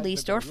 is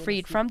released or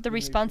freed from the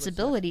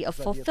responsibility of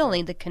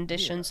fulfilling the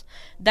conditions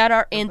that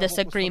are in this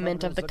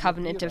agreement of the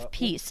covenant of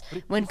peace.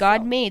 When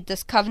God made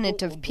this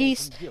covenant of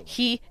peace,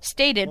 he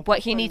stated what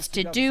he needs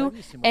to do,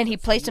 and he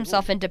placed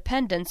himself in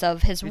dependence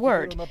of his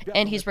word,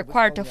 and he's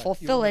required to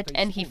fulfill it,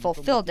 and he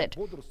fulfilled it.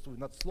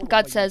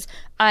 God says,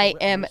 I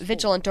am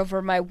vigilant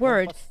over my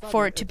word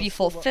for it to be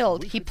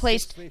fulfilled. He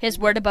placed his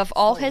word above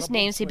all his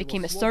names. He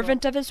became a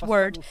servant of his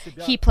word.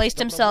 He placed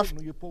himself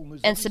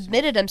and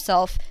submitted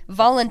himself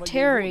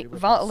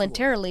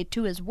voluntarily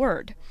to his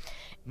word.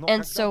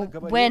 And so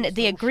when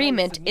the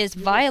agreement is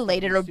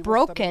violated or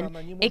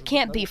broken, it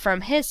can't be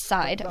from his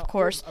side, of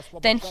course.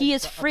 Then he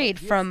is freed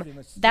from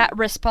that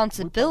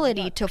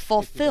responsibility to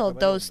fulfill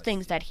those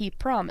things that he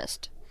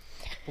promised.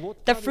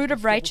 The fruit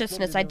of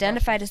righteousness,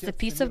 identified as the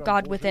peace of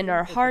God within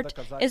our heart,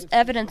 is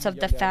evidence of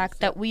the fact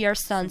that we are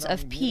sons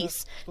of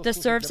peace. This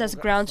serves as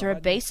grounds or a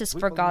basis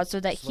for God so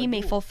that he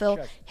may fulfill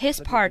his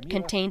part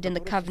contained in the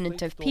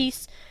covenant of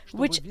peace,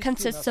 which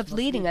consists of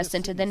leading us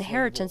into the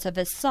inheritance of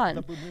his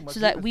Son, so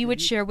that we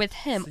would share with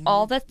him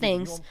all the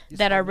things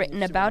that are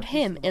written about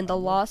him in the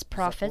laws,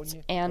 prophets,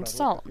 and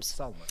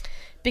psalms.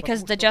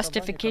 Because the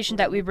justification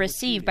that we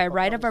receive by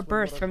right of our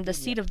birth from the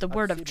seed of the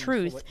word of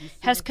truth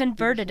has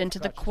converted into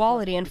the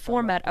quality and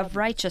format of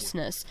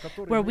righteousness,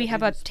 where we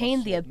have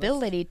obtained the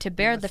ability to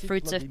bear the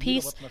fruits of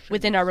peace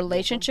within our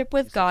relationship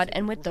with God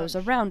and with those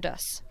around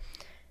us.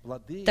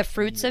 The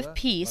fruits of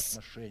peace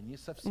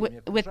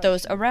with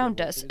those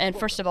around us, and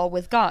first of all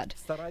with God.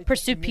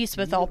 Pursue peace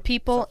with all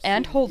people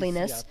and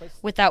holiness,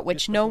 without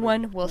which no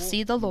one will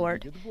see the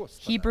Lord.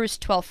 Hebrews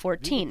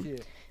 12:14.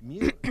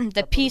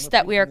 The peace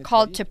that we are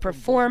called to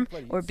perform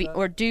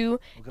or do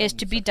is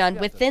to be done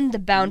within the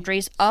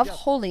boundaries of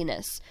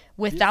holiness.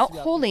 Without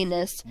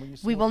holiness,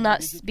 we will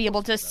not be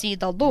able to see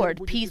the Lord.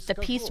 The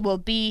peace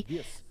will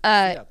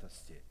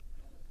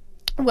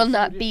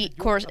not be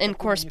in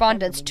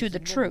correspondence to the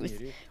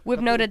truth. We've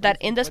noted that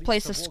in this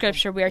place of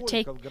Scripture we are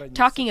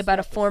talking about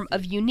a form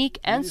of unique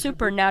and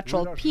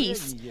supernatural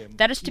peace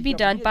that is to be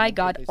done by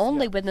God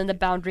only within the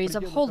boundaries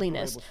of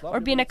holiness, or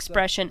be an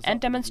expression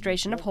and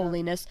demonstration of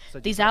holiness.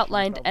 These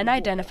outlined and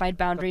identified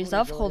boundaries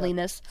of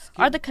holiness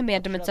are the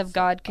commandments of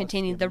God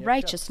containing the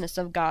righteousness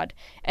of God,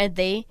 and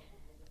they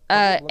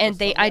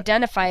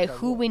identify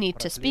who we need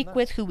to speak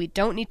with, who we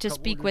don't need to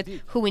speak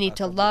with, who we need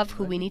to love,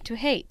 who we need to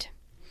hate.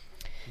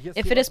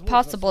 If it is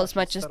possible, as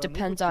much as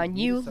depends on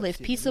you, live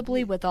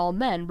peaceably with all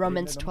men.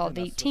 Romans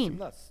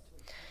 12:18.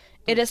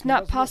 it is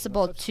not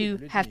possible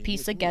to have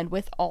peace again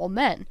with all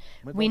men.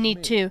 We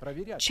need to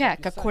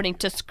check according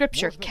to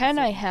Scripture. Can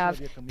I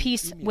have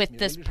peace with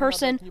this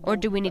person, or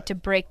do we need to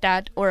break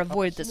that or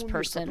avoid this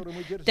person?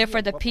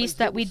 Therefore, the peace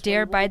that we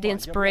dare by the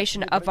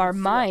inspiration of our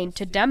mind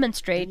to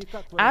demonstrate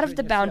out of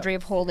the boundary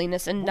of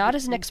holiness and not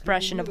as an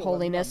expression of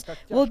holiness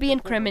will be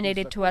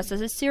incriminated to us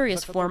as a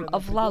serious form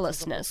of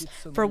lawlessness,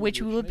 for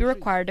which we will be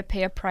required to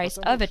pay a price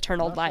of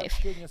eternal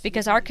life.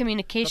 Because our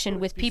communication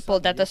with people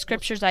that the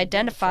Scriptures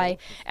identify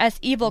as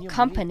evil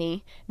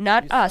company,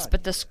 not us,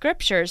 but the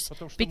Scriptures,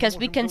 because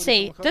we can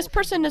say, this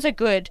person is a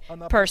good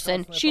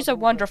person, she's a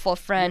wonderful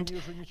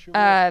friend,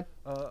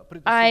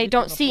 I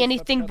don't see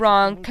anything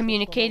wrong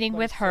communicating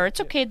with her. It's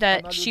okay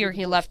that she or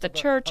he left the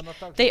church.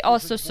 They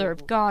also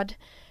serve God.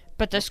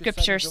 But the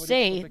Scriptures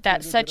say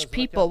that such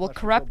people will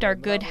corrupt our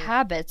good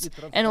habits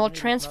and will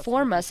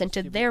transform us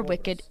into their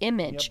wicked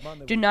image.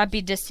 Do not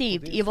be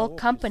deceived. Evil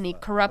company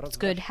corrupts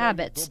good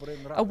habits.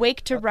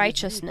 Awake to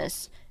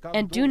righteousness,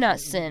 and do not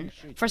sin,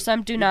 for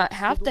some do not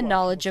have the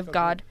knowledge of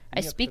God.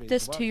 I speak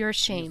this to your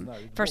shame.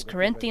 1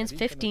 Corinthians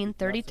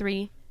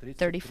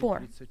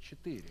 15:33-34.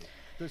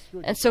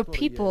 And so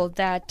people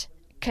that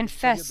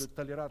confess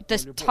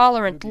this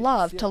tolerant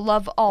love to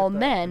love all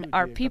men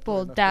are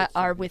people that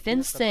are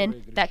within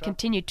sin, that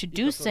continue to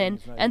do sin,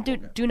 and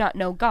do not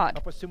know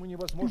God.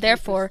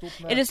 Therefore,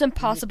 it is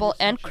impossible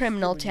and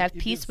criminal to have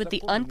peace with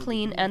the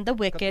unclean and the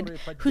wicked,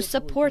 who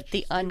support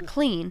the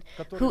unclean,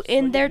 who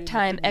in their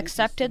time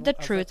accepted the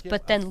truth,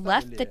 but then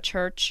left the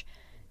church,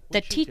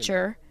 the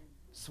teacher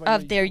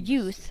of their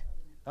youth,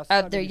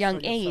 of their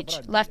young age,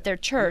 left their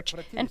church,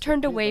 and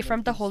turned away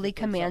from the holy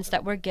commands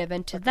that were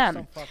given to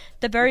them.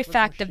 The very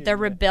fact of their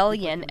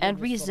rebellion and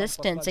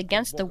resistance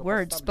against the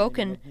words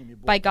spoken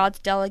by God's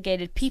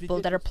delegated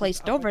people that are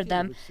placed over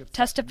them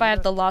testify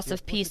of the loss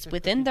of peace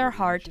within their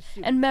heart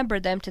and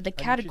member them to the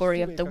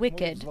category of the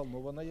wicked.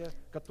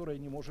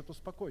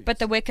 But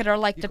the wicked are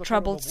like the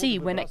troubled sea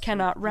when it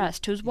cannot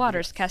rest, whose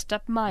waters cast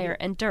up mire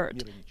and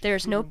dirt. There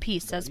is no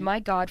peace, says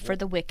my God, for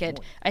the wicked.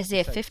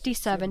 Isaiah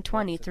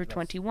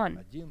 57:20-21.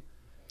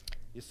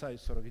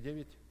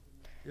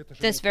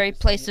 This very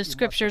place of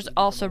Scripture is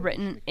also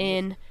written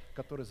in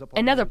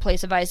another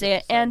place of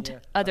Isaiah and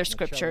other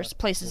scriptures,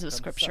 places of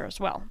Scripture as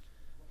well.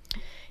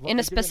 In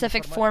a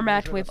specific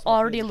format, we've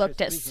already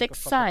looked at 6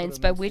 signs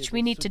by which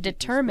we need to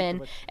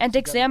determine and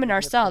examine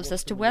ourselves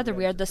as to whether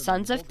we are the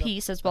sons of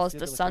peace as well as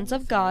the sons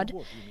of God,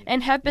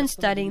 and have been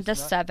studying the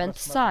 7th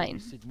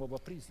sign.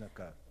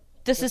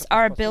 This is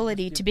our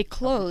ability to be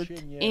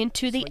clothed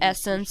into the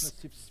essence,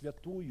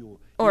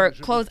 or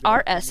clothe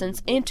our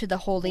essence into the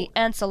holy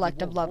and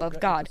selective love of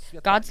God.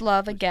 God's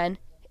love, again,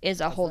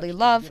 is a holy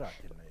love.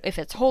 If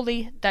it's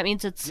holy, that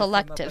means it's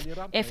selective.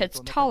 If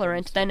it's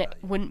tolerant, then it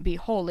wouldn't be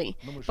holy.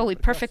 But we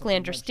perfectly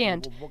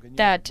understand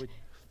that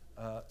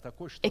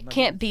it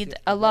can't be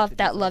a love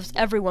that loves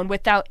everyone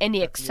without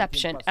any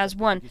exception. As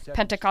one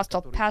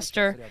Pentecostal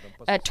pastor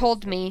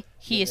told me,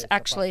 he is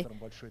actually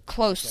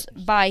close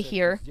by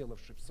here.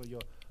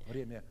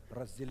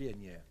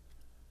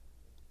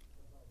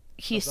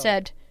 He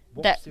said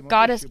that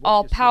God is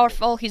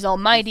all-powerful, He's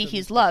almighty,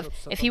 He's love.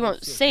 If He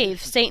won't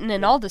save Satan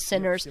and all the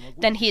sinners,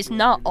 then He is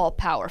not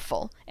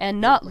all-powerful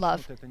and not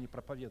love.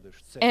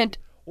 And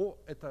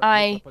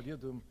I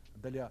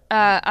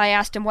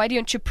asked him, why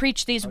don't you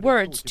preach these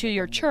words to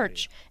your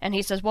church? And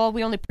he says, well,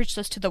 we only preach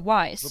this to the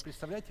wise.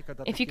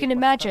 If you can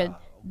imagine,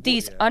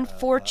 these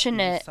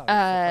unfortunate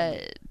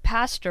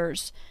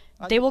pastors,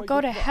 they will go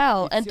to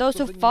hell, and those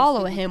who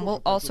follow him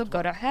will also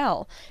go to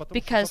hell,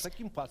 because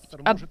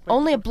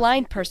only a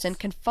blind person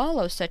can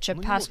follow such a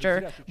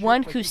pastor.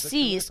 One who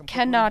sees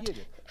cannot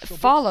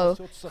follow,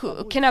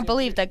 who cannot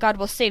believe that God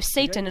will save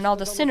Satan and all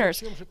the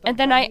sinners. And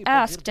then I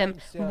asked him,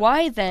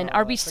 why then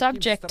are we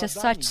subject to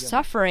such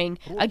suffering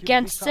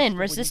against sin,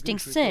 resisting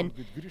sin?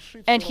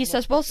 And he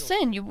says, well,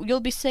 sin, you'll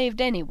be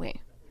saved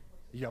anyway.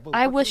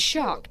 I was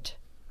shocked.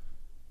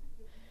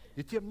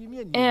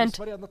 And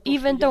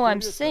even though I'm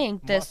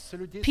saying this,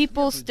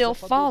 people still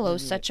follow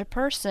such a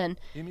person.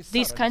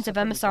 These kinds of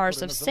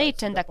emissaries of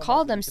Satan that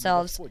call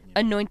themselves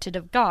anointed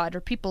of God, or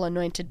people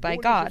anointed by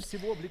God.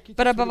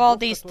 But above all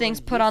these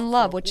things, put on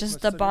love, which is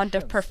the bond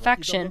of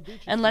perfection,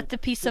 and let the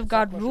peace of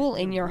God rule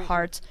in your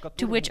hearts,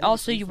 to which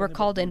also you were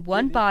called in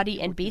one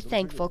body, and be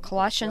thankful.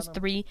 Colossians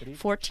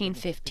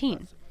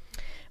 3:14-15.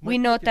 We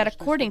note that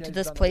according to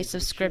this place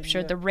of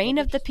Scripture, the reign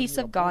of the peace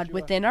of God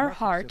within our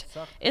heart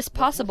is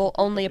possible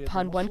only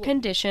upon one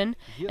condition,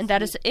 and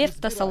that is if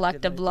the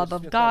selective love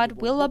of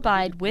God will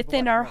abide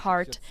within our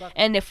heart,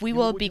 and if we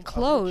will be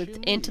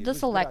clothed into the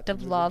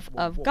selective love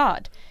of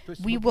God.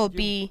 We will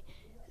be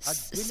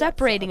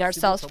separating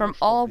ourselves from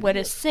all what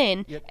is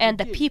sin and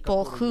the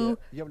people who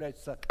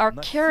are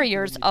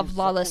carriers of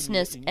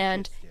lawlessness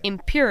and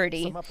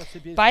impurity.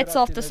 By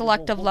itself, the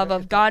selective love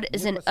of God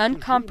is an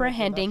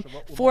uncomprehending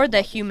for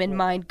the human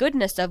mind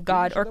goodness of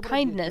God, or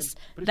kindness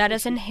that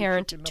is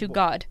inherent to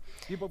God.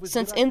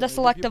 Since in the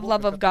selective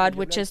love of God,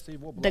 which is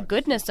the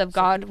goodness of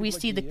God, we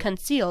see the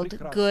concealed,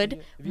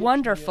 good,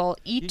 wonderful,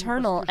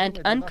 eternal,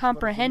 and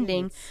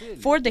uncomprehending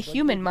for the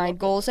human mind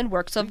goals and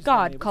works of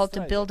God, called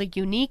to build a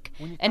unique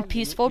and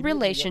peaceful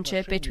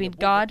relationship between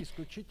God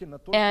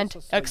and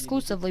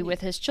exclusively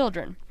with His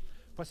children.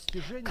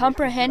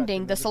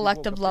 Comprehending the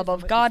selective love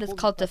of God is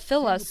called to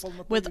fill us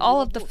with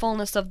all of the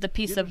fullness of the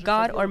peace of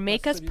God, or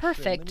make us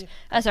perfect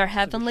as our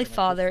Heavenly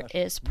Father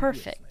is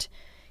perfect.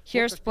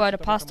 Here's what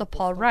Apostle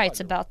Paul writes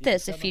about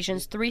this,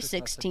 Ephesians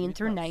 3:16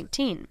 through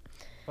 19,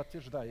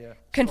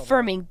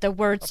 confirming the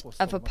words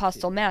of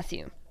Apostle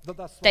Matthew,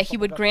 that He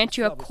would grant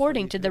you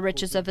according to the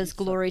riches of His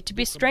glory to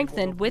be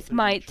strengthened with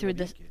might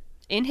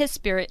in His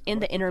Spirit in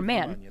the inner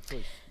man.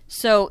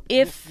 So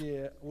if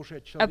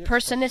a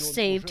person is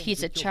saved,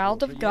 he's a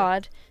child of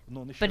God,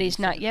 but he's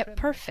not yet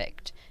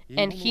perfect.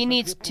 And he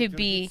needs to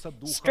be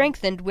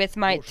strengthened with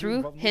might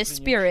through His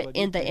Spirit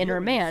in the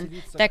inner man,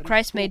 that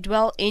Christ may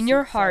dwell in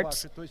your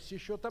hearts.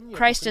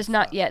 Christ is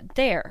not yet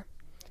there,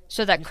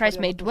 so that Christ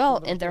may dwell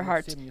in their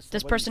hearts.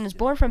 This person is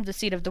born from the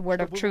seed of the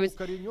word of truth,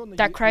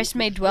 that Christ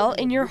may dwell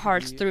in your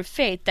hearts through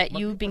faith, that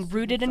you, being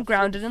rooted and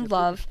grounded in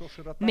love,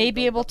 may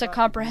be able to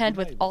comprehend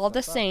with all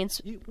the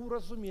saints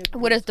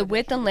what is the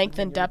width and length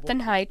and depth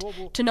and height,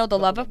 to know the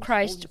love of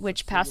Christ,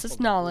 which passes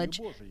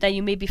knowledge, that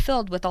you may be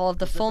filled with all of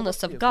the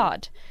fullness of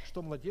God.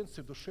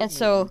 And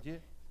so,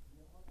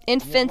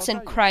 infants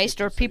in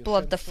Christ, or people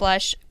of the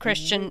flesh,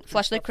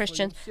 fleshly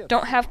Christians,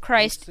 don't have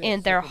Christ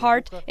in their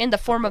heart in the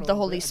form of the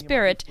Holy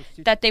Spirit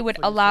that they would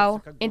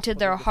allow into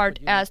their heart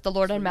as the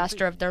Lord and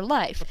Master of their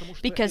life,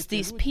 because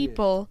these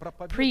people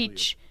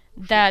preach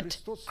that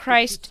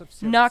Christ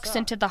knocks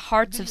into the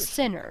hearts of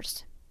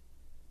sinners.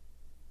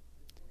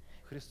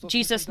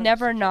 Jesus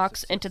never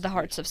knocks into the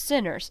hearts of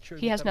sinners.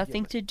 He has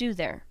nothing to do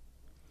there.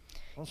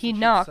 He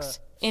knocks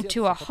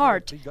into a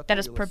heart that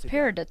has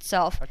prepared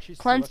itself,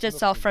 cleansed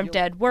itself from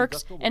dead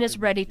works, and is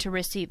ready to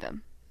receive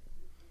Him.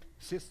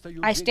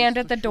 I stand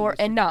at the door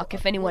and knock.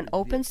 If anyone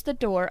opens the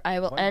door, I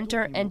will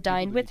enter and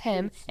dine with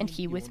him, and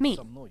he with me.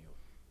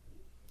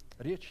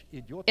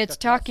 It's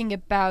talking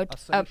about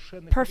a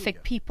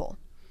perfect people.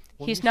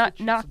 He's not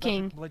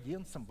knocking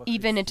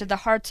even into the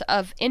hearts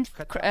of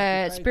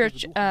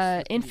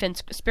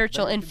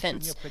spiritual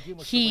infants.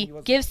 He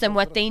gives them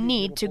what they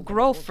need to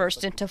grow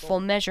first into full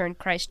measure in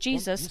Christ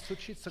Jesus.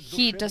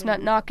 He does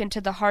not knock into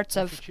the hearts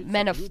of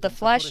men of the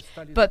flesh,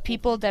 but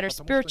people that are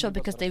spiritual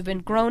because they've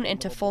been grown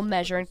into full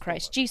measure in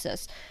Christ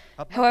Jesus.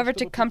 However,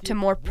 to come to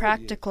more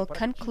practical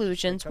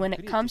conclusions when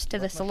it comes to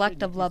the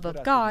selective love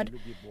of God,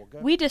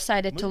 we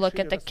decided to look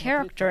at the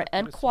character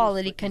and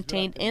quality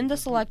contained in the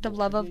selective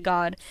love of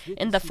God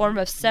in the form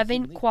of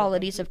 7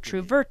 qualities of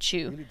true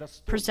virtue,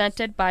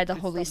 presented by the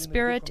Holy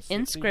Spirit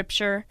in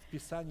Scripture,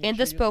 in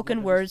the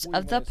spoken words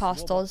of the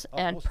apostles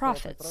and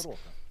prophets.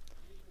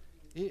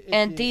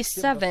 And these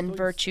 7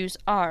 virtues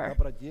are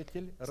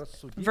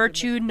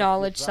virtue,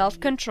 knowledge,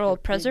 self-control,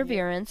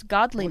 perseverance,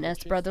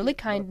 godliness, brotherly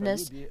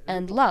kindness,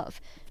 and love,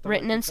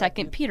 written in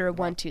 2 Peter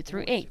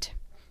 1:2-8.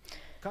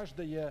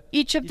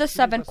 Each of the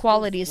 7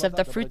 qualities of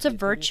the fruits of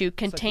virtue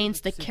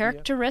contains the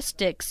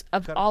characteristics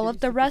of all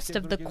of the rest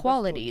of the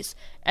qualities,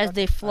 as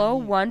they flow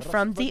one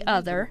from the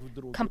other,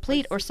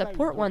 complete or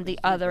support one the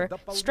other,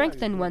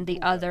 strengthen one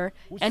the other,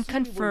 and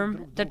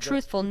confirm the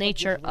truthful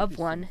nature of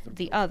one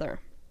the other.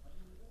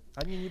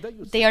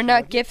 They are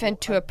not given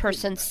to a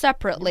person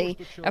separately.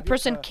 A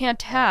person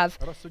can't have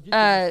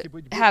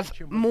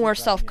more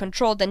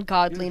self-control than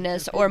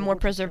godliness, or more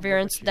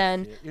perseverance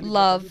than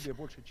love.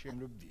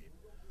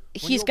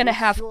 He's going to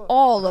have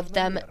all of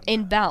them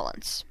in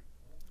balance.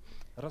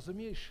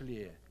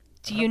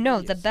 Do you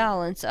know the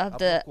balance of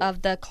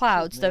the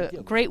clouds,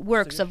 the great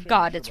works of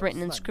God? It's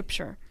written in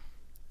Scripture.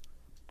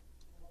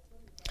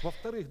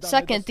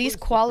 Second, these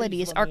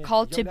qualities are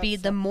called to be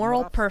the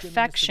moral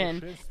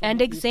perfection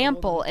and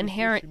example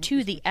inherent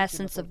to the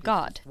essence of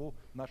God.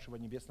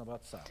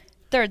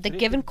 Third, the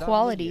given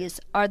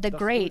qualities are the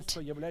great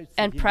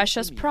and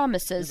precious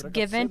promises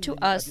given to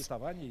us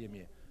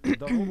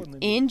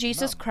in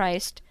Jesus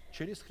Christ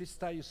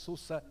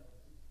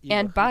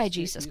and by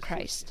Jesus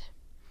Christ.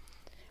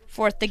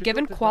 Fourth, the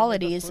given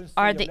qualities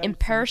are the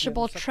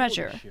imperishable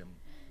treasure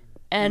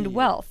and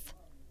wealth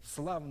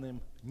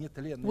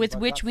with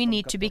which we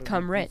need to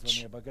become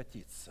rich.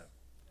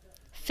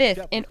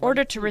 Fifth, in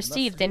order to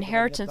receive the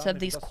inheritance of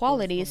these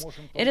qualities,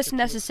 it is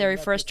necessary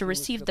for us to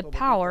receive the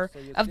power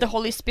of the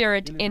Holy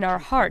Spirit in our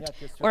heart,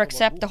 or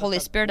accept the Holy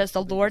Spirit as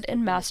the Lord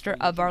and Master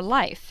of our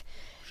life.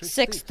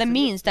 Sixth, the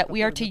means that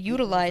we are to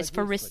utilize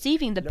for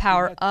receiving the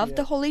power of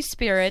the Holy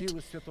Spirit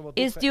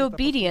is the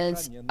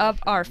obedience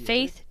of our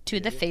faith to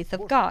the faith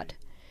of God.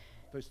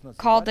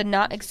 Call the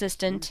not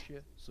existent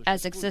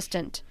as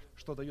existent,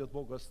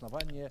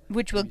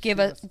 which will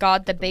give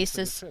God the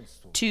basis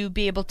to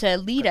be able to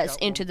lead us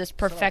into this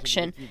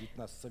perfection.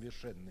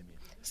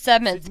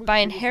 Seventh, by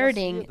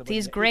inheriting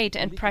these great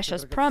and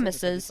precious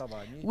promises,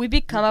 we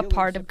become a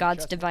part of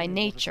God's divine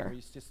nature.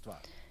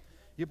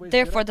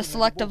 Therefore, the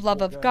selective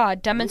love of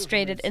God,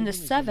 demonstrated in the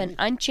 7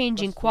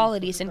 unchanging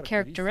qualities and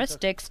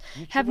characteristics,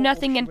 have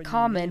nothing in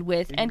common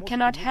with and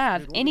cannot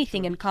have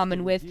anything in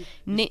common with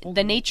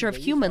the nature of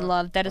human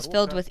love that is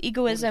filled with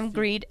egoism,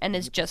 greed, and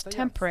is just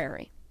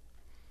temporary.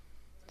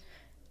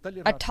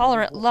 A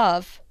tolerant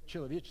love,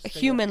 a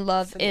human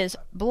love, is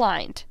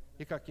blind.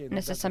 And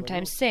as I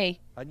sometimes say,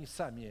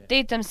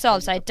 they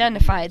themselves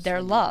identify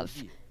their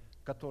love.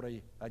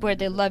 Where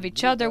they love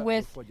each other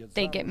with,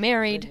 they get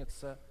married.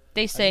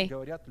 They say,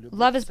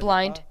 love is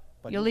blind,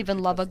 you'll even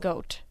love a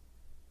goat.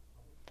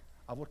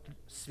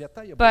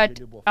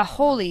 But a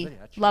holy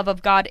love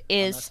of God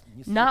is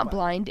not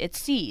blind, it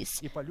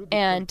sees.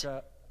 And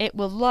it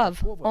will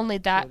love only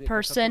that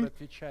person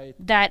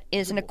that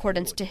is in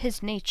accordance to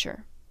his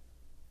nature.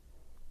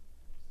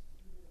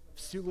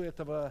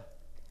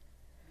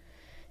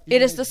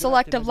 It is the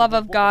selective love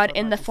of God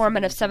in the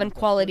formative 7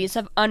 qualities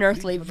of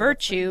unearthly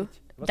virtue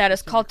that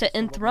is called to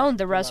enthrone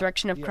the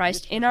resurrection of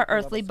Christ in our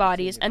earthly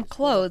bodies and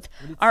clothe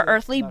our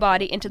earthly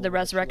body into the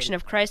resurrection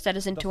of Christ that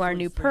is into our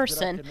new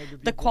person.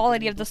 The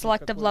quality of the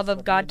selective love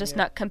of God does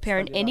not compare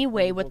in any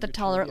way with the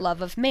tolerant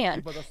love of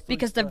man,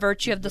 because the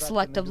virtue of the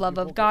selective love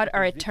of God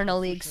are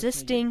eternally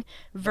existing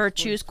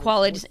virtues,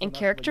 qualities, and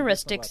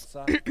characteristics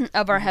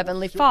of our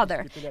Heavenly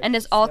Father, and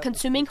is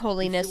all-consuming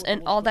holiness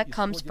and all that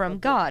comes from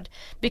God,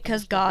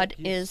 because God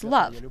is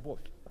love.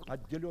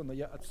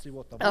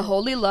 A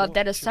holy love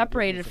that is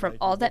separated from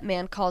all that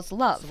man calls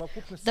love.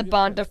 The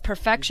bond of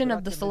perfection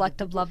of the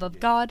selective love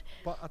of God,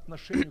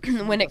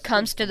 when it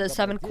comes to the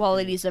 7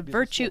 qualities of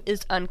virtue,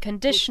 is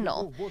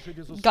unconditional.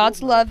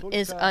 God's love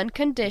is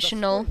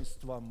unconditional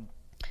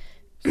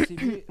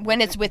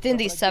when it's within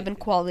these 7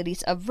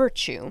 qualities of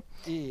virtue,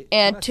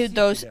 and to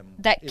those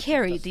that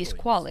carry these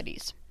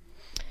qualities.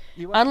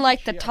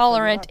 Unlike the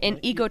tolerant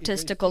and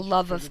egotistical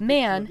love of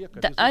man,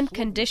 the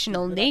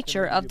unconditional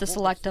nature of the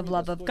selective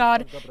love of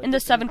God in the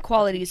 7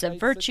 qualities of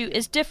virtue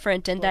is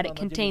different in that it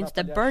contains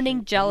the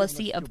burning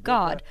jealousy of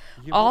God,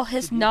 all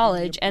His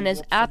knowledge and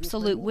His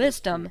absolute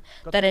wisdom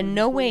that in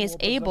no way is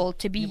able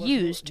to be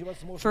used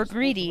for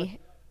greedy,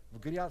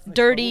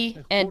 dirty,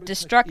 and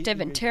destructive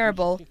and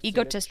terrible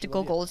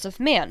egotistical goals of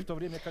man.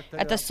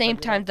 At the same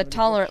time, the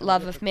tolerant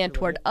love of man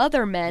toward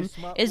other men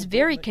is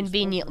very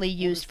conveniently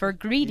used for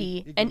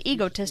greedy and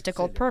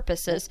egotistical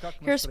purposes.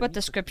 Here's what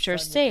the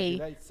scriptures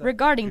say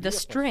regarding the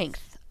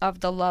strength of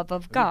the love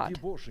of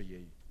God.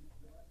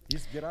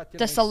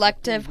 The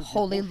selective,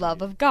 holy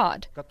love of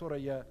God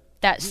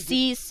that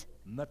sees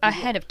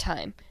ahead of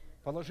time.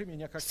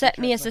 Set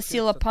me as a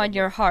seal upon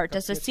your heart,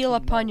 as a seal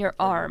upon your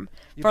arm.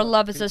 For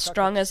love is as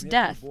strong as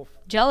death,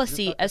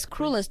 jealousy as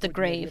cruel as the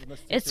grave.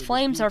 Its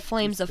flames are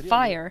flames of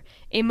fire,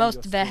 a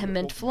most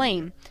vehement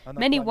flame.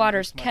 Many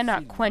waters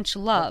cannot quench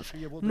love,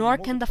 nor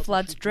can the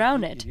floods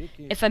drown it.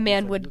 If a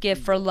man would give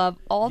for love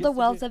all the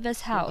wealth of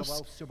his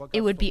house,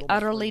 it would be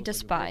utterly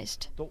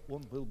despised.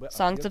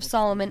 Songs of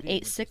Solomon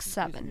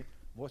 8:6-7.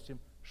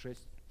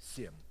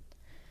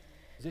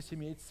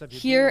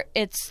 Here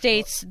it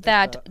states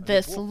that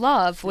this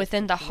love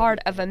within the heart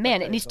of a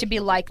man, it needs to be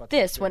like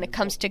this when it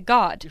comes to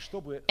God.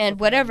 And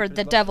whatever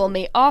the devil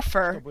may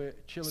offer,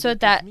 so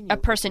that a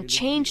person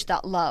change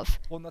that love,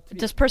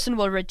 this person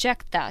will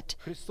reject that.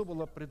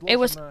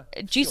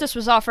 Jesus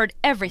was offered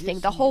everything,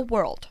 the whole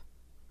world.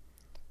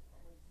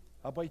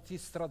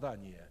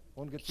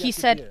 He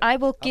said, I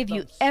will give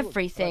you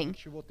everything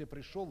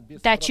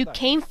that you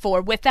came for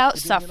without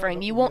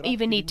suffering. You won't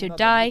even need to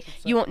die.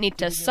 You won't need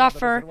to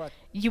suffer.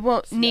 You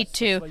won't need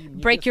to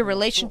break your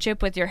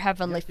relationship with your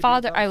Heavenly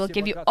Father. I will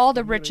give you all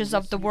the riches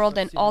of the world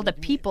and all the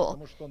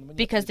people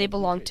because they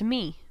belong to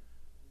me.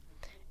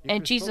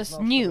 And Jesus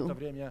knew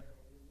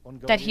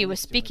that he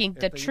was speaking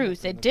the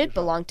truth. It did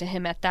belong to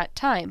him at that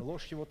time.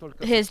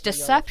 His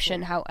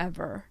deception,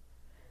 however,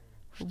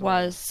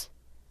 was,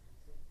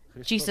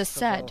 Jesus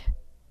said,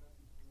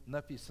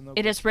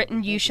 it is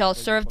written, you shall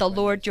serve the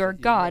Lord your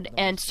God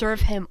and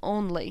serve him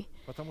only.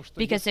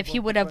 Because if he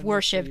would have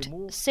worshipped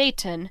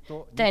Satan,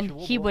 then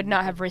he would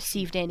not have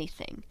received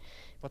anything.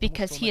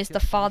 Because he is the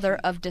father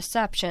of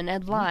deception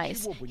and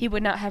lies, he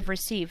would not have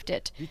received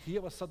it.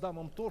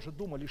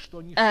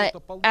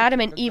 Adam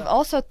and Eve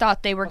also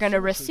thought they were going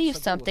to receive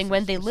something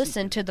when they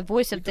listened to the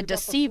voice of the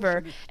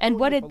deceiver. And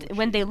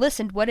when they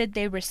listened, what did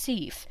they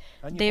receive?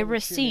 They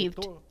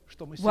received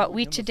what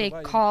we today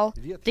call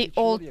the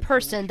old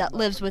person that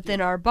lives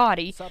within our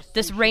body,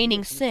 this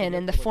reigning sin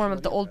in the form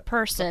of the old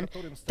person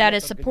that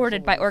is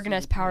supported by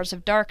organized powers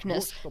of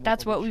darkness.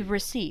 That's what we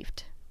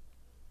received.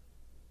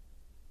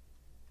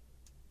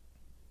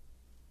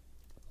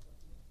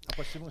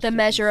 The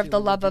measure of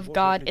the love of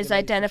God is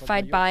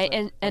identified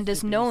by and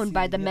is known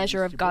by the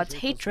measure of God's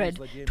hatred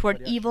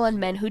toward evil and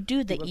men who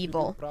do the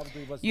evil.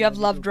 You have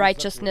loved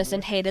righteousness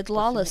and hated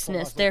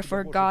lawlessness.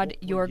 Therefore God,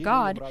 your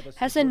God,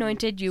 has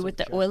anointed you with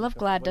the oil of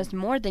gladness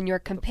more than your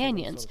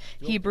companions.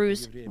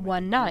 Hebrews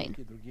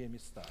 1:9.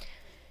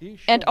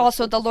 And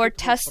also the Lord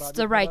tests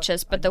the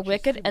righteous, but the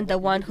wicked and the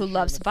one who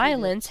loves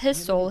violence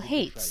his soul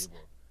hates.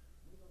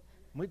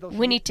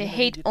 We need to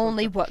hate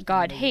only what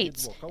God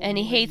hates, and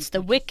he hates the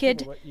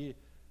wicked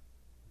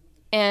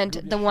and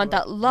the one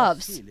that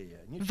loves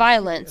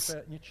violence.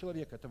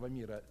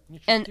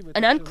 And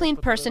an unclean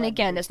person,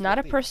 again, is not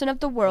a person of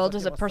the world,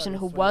 is a person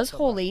who was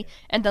holy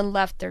and then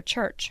left their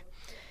church.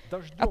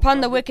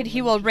 Upon the wicked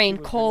he will rain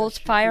coals,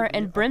 fire,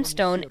 and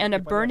brimstone, and a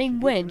burning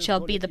wind shall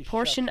be the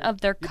portion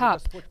of their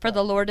cup. For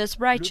the Lord is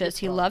righteous,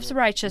 he loves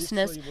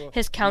righteousness,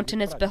 his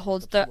countenance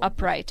beholds the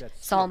upright.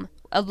 Psalm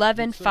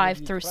 11,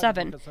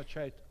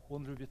 5-7.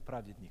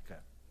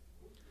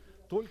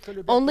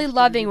 Only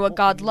loving what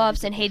God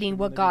loves and hating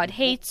what God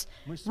hates,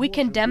 we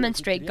can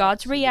demonstrate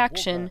God's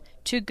reaction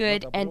to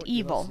good and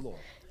evil.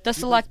 The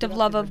selective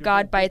love of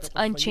God, by its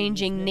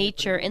unchanging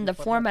nature in the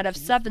format of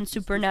 7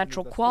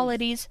 supernatural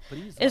qualities,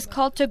 is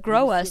called to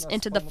grow us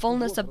into the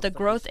fullness of the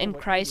growth in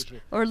Christ,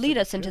 or lead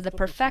us into the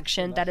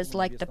perfection that is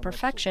like the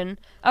perfection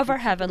of our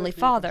Heavenly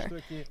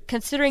Father.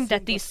 Considering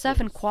that these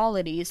 7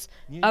 qualities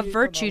of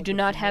virtue do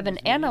not have an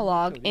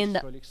analog in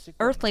the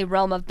earthly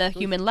realm of the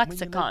human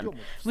lexicon,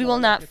 we will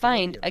not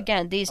find,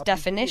 again, these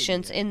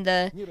definitions in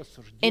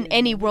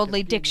any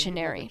worldly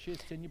dictionary.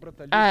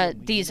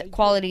 These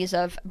qualities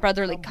of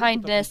brotherly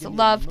kindness,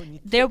 love,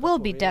 there will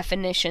be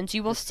definitions.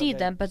 You will see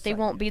them, but they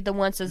won't be the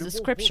ones as the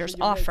scriptures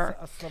offer.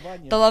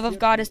 The love of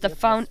God is the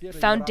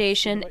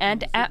foundation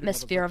and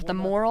atmosphere of the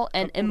moral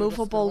and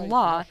immovable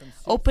law,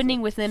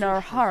 opening within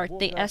our heart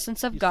the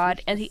essence of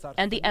God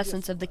and the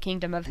essence of the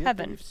kingdom of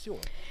heaven.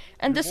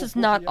 And this is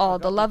not all.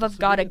 The love of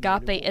God,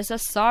 agape, is a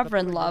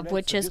sovereign love,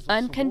 which is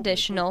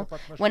unconditional.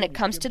 When it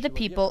comes to the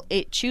people,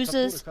 it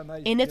chooses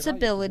in its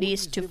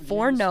abilities to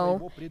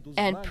foreknow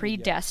and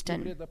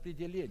predestine.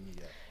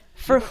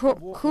 For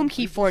whom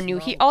he foreknew,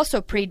 he also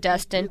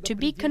predestined to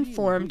be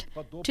conformed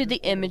to the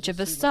image of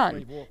his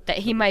Son, that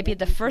he might be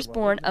the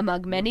firstborn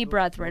among many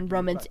brethren.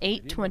 Romans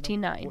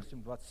 8:29.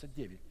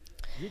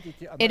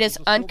 It is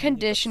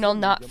unconditional,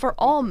 not for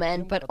all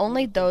men, but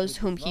only those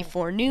whom he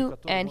foreknew,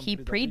 and he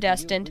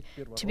predestined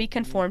to be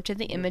conformed to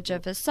the image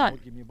of his Son.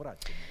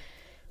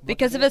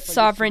 Because of its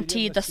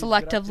sovereignty, the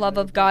selective love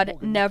of God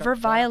never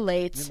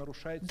violates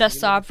the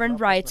sovereign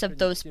rights of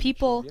those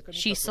people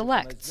she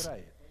selects.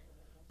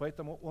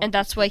 And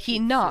that's why he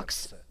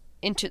knocks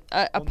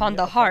upon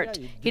the heart.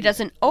 He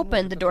doesn't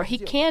open the door. He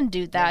can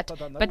do that,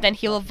 but then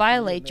he will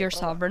violate your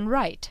sovereign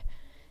right.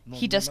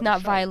 He does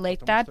not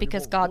violate that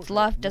because God's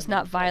love does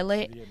not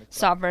violate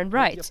sovereign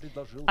rights.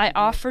 I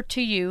offer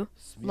to you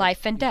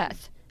life and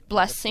death,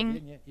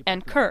 blessing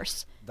and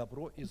curse,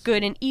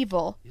 good and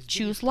evil.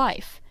 Choose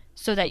life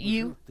so that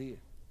you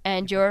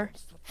and your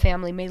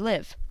family may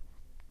live.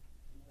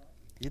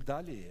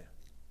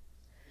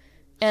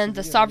 And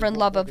the sovereign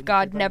love of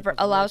God never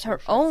allows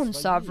her own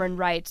sovereign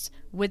rights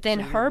within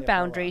her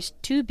boundaries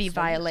to be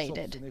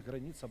violated.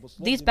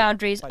 These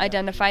boundaries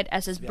identified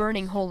as his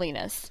burning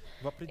holiness.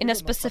 In a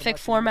specific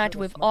format,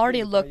 we've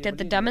already looked at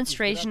the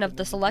demonstration of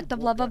the selective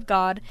love of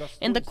God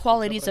in the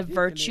qualities of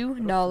virtue,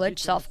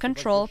 knowledge,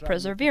 self-control,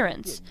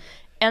 perseverance,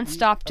 and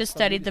stopped to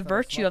study the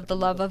virtue of the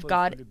love of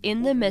God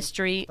in the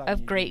mystery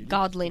of great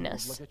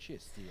godliness.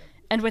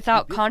 And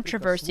without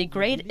controversy,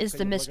 great is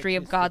the mystery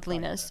of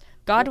godliness.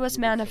 God was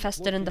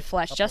manifested in the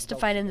flesh,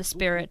 justified in the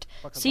Spirit,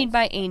 seen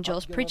by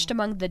angels, preached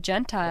among the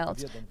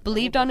Gentiles,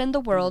 believed on in the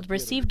world,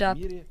 received up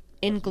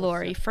in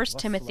glory. 1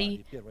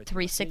 Timothy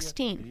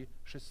 3:16.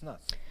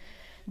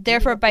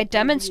 Therefore, by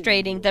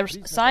demonstrating the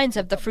signs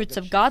of the fruits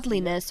of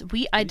godliness,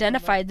 we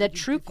identify the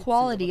true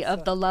quality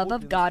of the love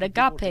of God,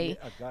 agape,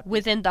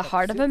 within the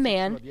heart of a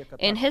man,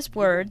 in his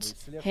words,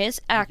 his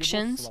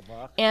actions,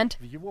 and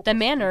the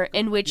manner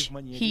in which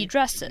he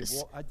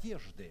dresses,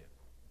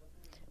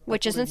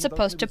 which isn't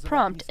supposed to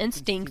prompt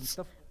instincts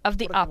of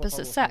the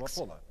opposite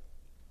sex.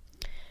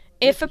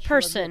 If a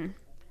person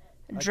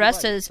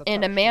dresses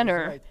in a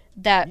manner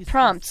that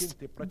prompts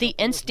the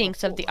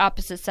instincts of the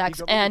opposite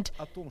sex and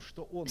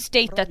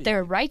state that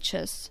they're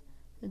righteous,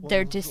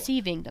 they're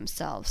deceiving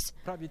themselves.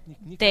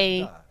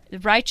 The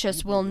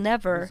righteous will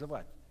never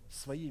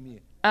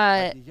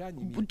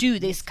do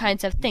these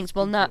kinds of things,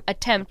 will not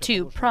attempt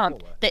to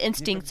prompt the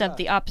instincts of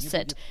the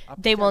opposite.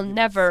 They will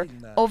never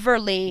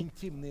overly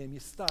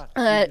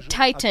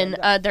tighten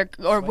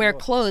or wear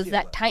clothes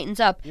that tightens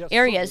up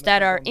areas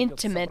that are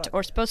intimate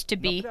or supposed to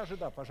be.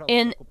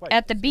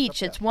 At the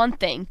beach, it's one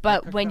thing,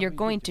 but when you're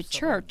going to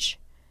church,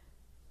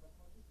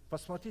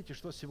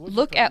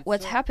 look at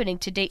what's happening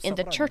today in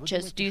the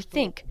churches. Do you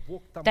think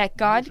that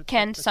God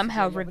can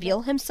somehow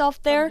reveal himself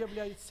there?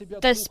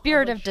 The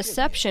spirit of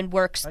deception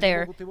works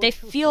there. They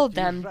feel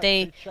them.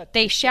 They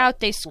shout,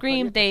 they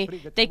scream, they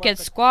can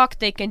squawk,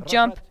 they can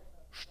jump,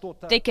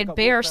 they can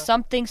bear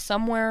something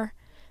somewhere,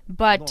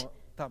 but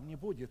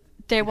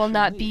there will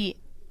not be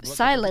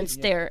silence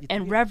there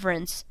and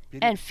reverence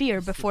and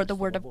fear before the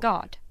Word of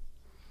God.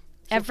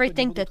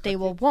 Everything that they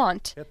will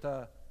want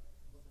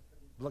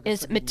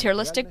is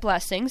materialistic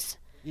blessings,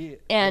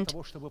 and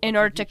in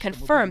order to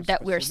confirm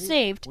that we're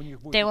saved,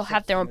 they will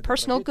have their own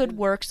personal good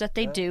works that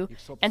they do,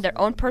 and their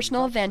own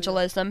personal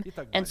evangelism,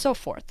 and so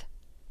forth.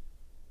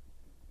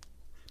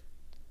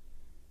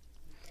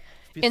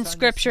 In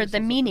Scripture, the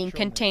meaning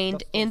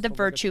contained in the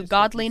virtue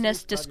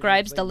godliness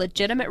describes the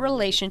legitimate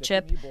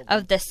relationship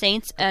of the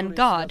saints and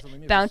God,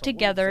 bound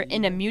together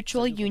in a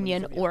mutual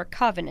union or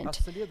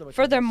covenant.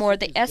 Furthermore,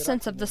 the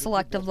essence of the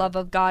selective love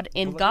of God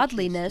in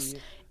godliness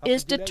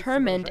is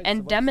determined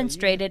and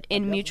demonstrated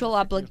in mutual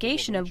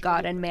obligation of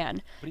God and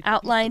man,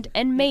 outlined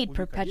and made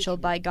perpetual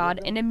by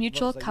God in a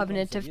mutual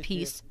covenant of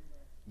peace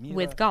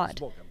with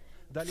God.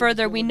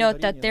 Further, we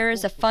note that there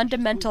is a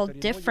fundamental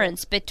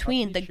difference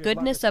between the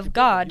goodness of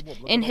God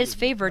in His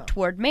favor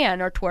toward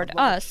man or toward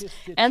us,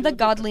 and the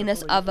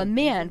godliness of a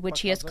man, which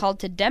He is called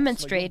to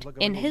demonstrate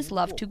in His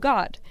love to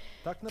God.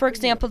 For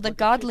example, the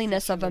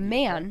godliness of a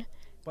man,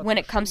 when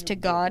it comes to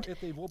God,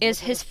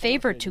 is his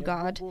favor to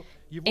God,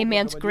 a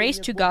man's grace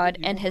to God,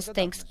 and his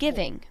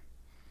thanksgiving.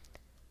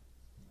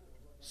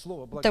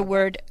 The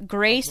word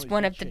grace,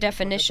 one of the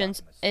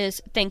definitions,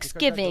 is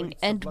thanksgiving,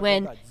 and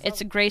when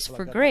it's grace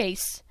for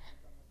grace,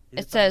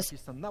 it says,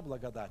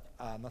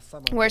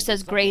 where it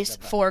says grace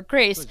for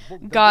grace,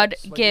 God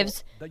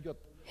gives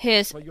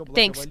His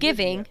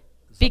thanksgiving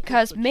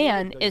because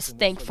man is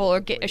thankful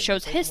or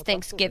shows his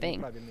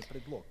thanksgiving.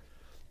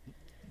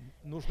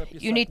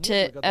 You need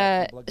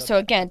to, so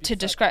again,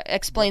 to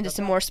explain this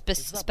in more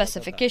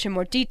specification,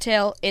 more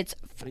detail, it's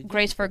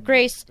grace for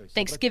grace,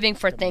 thanksgiving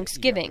for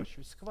thanksgiving.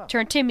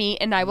 Turn to me,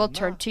 and I will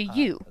turn to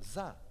you.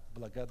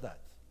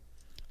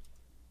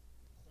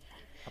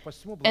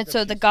 And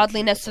so the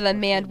godliness of a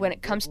man when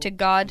it comes to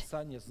God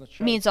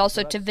means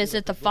also to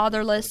visit the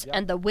fatherless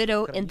and the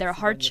widow in their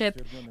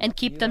hardship and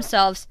keep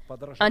themselves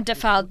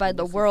undefiled by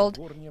the world,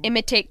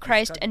 imitate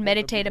Christ and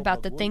meditate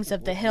about the things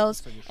of the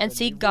hills, and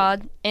seek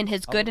God in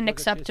His good and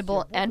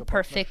acceptable and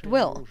perfect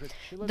will.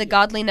 The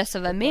godliness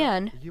of a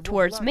man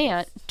towards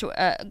man,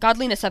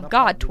 godliness of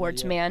God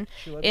towards man,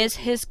 is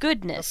His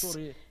goodness.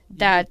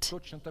 That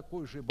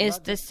is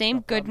the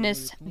same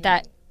goodness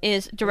that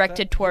is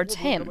directed towards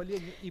Him,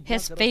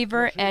 His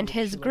favor and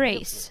His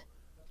grace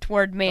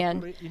toward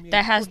man,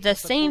 that has the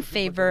same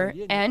favor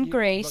and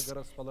grace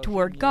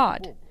toward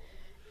God.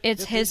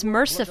 It's His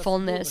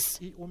mercifulness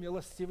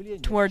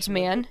towards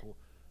man.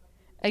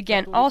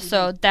 Again,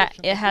 also that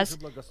has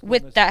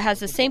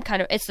the same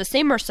kind of, it's the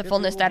same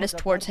mercifulness that is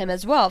towards him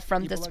as well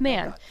from this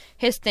man.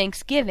 His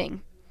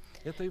thanksgiving,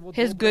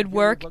 His good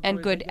work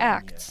and good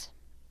acts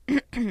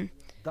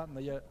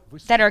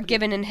that are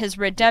given in His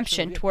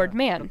redemption toward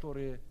man,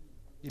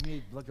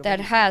 that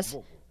has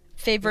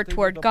favor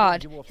toward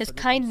God, His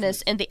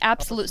kindness in the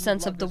absolute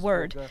sense of the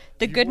word.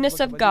 The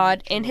goodness of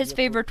God in His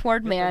favor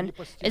toward man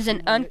is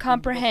an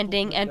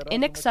uncomprehending and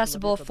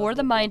inaccessible for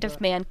the mind of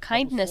man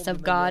kindness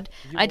of God,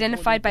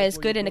 identified by His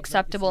good and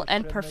acceptable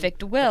and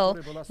perfect will,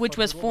 which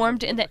was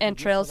formed in the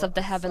entrails of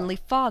the Heavenly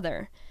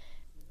Father,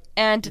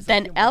 and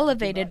then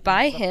elevated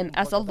by Him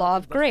as a law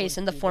of grace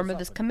in the form of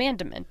His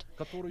commandment,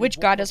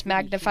 which God has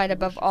magnified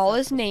above all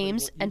His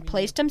names and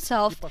placed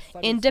Himself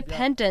in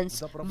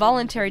dependence,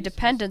 voluntary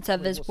dependence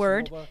of His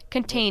word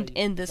contained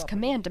in this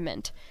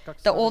commandment.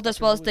 The Old as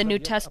well as the New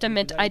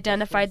Testament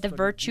identified the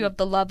virtue of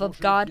the love of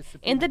God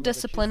in the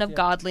discipline of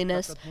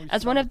godliness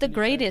as one of the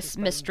greatest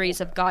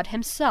mysteries of God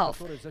Himself,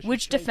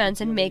 which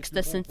defends and makes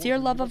the sincere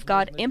love of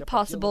God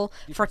impossible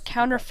for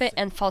counterfeit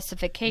and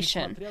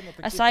falsification.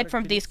 Aside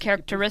from these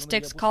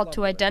characteristics called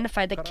to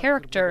identify the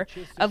character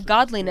of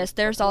godliness,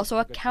 there's also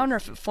a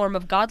counterfeit form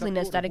of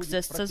godliness that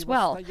exists as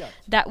well,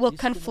 that will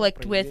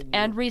conflict with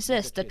and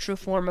resist the true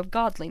form of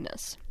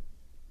godliness.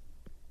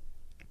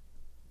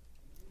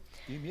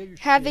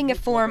 Having a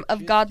form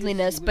of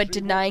godliness but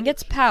denying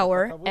its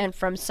power, and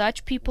from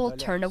such people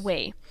turn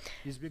away.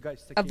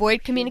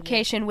 Avoid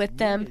communication with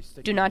them,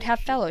 do not have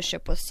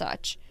fellowship with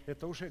such.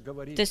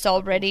 This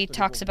already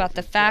talks about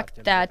the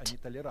fact that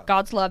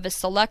God's love is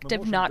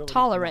selective, not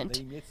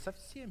tolerant.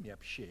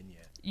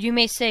 You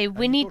may say,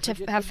 we need to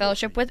have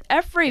fellowship with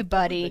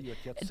everybody.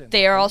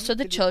 They are also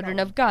the children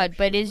of God,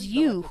 but it is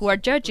you who are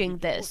judging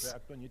this.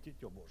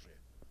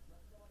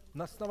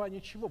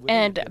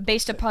 And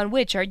based upon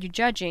which are you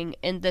judging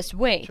in this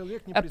way?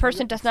 A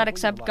person does not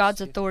accept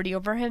God's authority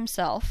over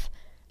himself.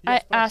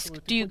 I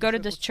asked, do you go to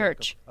this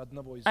church?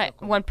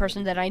 One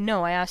person that I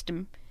know, I asked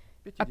him,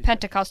 a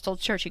Pentecostal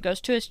church. He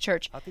goes to his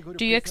church.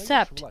 Do you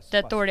accept the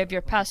authority of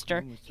your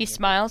pastor? He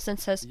smiles and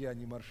says,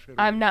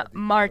 I'm not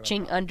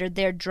marching under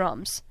their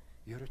drums.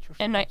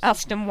 And I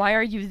asked him, why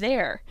are you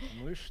there?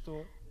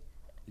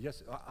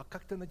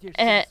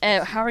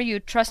 How are you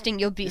trusting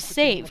you'll be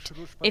saved?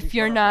 If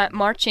you're not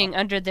marching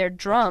under their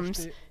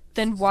drums,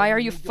 then why are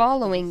you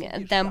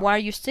following them? Why are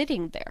you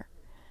sitting there?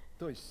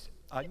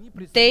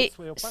 They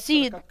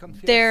see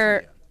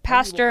their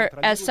pastor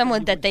as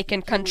someone that they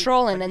can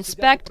control and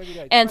inspect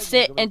and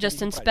sit and just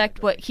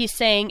inspect what he's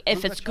saying,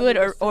 if it's good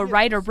or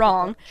right or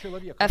wrong.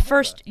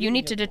 First, you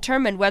need to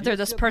determine whether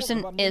this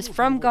person is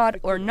from God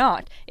or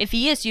not. If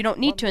he is, you don't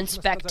need to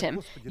inspect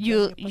him.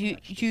 You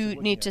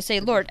need to say,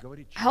 Lord,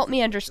 help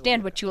me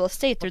understand what you will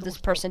say through this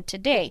person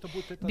today.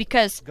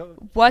 Because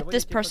what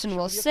this person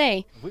will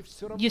say,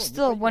 you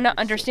still want to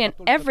understand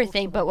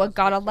everything but what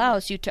God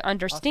allows you to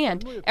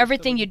understand.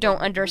 Everything you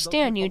don't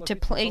understand, you need to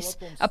place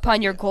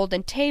upon your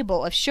golden table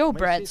table of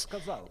showbreads.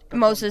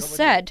 Moses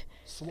said,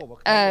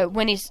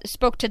 when he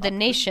spoke to the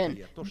nation,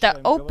 the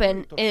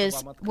open is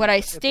what I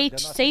say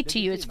to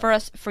you, it's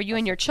for you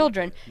and your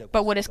children,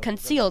 but what is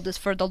concealed is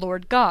for the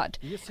Lord God.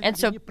 And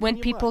so when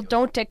people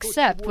don't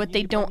accept what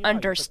they don't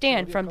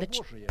understand from the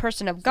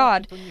person of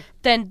God,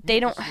 then they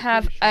don't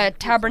have a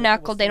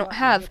tabernacle, they don't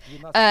have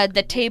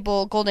the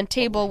table, golden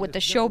table with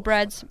the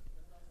showbreads.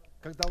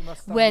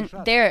 When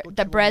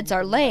the breads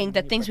are laying,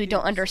 the things we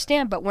don't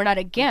understand but we're not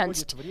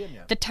against,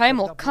 the time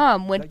will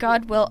come when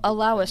God will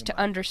allow us to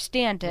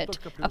understand it,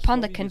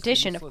 upon the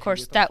condition, of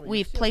course, that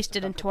we've placed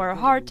it into our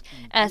heart,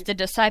 as the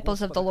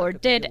disciples of the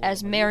Lord did,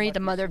 as Mary, the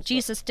mother of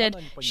Jesus, did.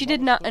 She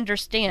did not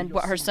understand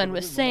what her son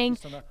was saying,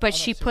 but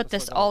she put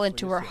this all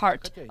into her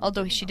heart,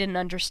 although she didn't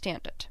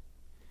understand it.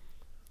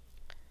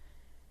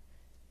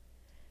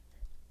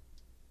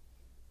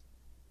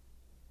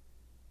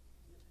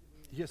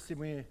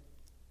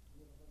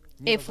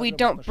 If we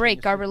don't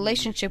break our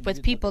relationship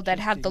with people that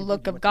have the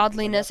look of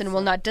godliness and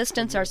will not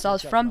distance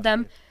ourselves from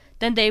them,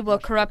 then they will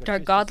corrupt our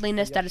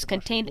godliness that is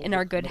contained in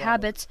our good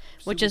habits,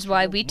 which is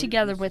why we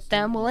together with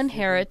them will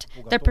inherit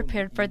the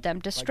prepared for them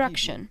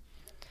destruction.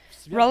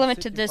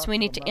 Relevant to this, we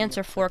need to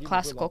answer 4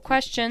 classical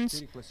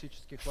questions.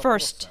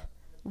 First,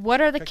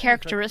 what are the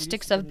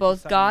characteristics of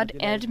both God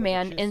and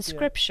man in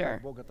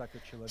Scripture?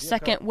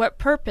 Second, what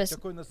purpose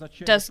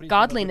does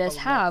godliness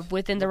have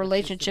within the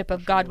relationship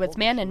of God with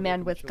man and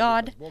man with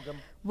God?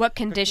 What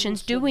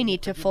conditions do we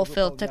need to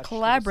fulfill to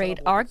collaborate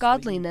our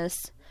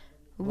godliness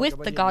with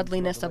the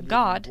godliness of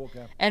God?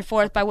 And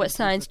fourth, by what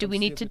signs do we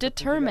need to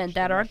determine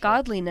that our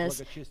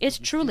godliness is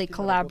truly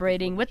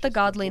collaborating with the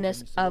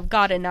godliness of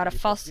God and not a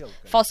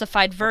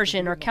falsified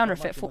version or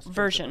counterfeit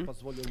version?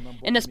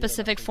 In a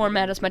specific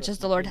format, as much as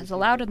the Lord has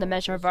allowed in the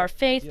measure of our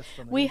faith,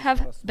 we've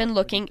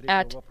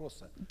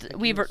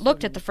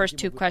looked at the first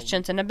 2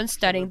 questions and have been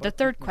studying the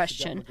third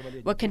question.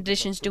 What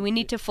conditions do we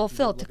need to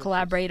fulfill to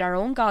collaborate our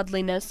own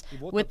godliness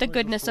with the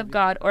goodness of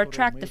God or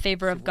attract the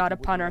favor of God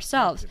upon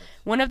ourselves?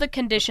 One of the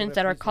conditions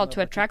that are called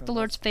to attract the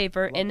Lord's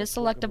favor in His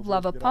selective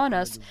love upon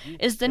us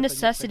is the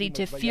necessity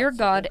to fear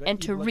God and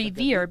to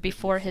revere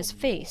before His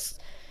face.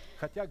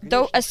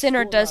 Though a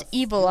sinner does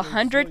evil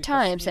 100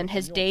 times and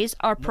his days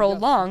are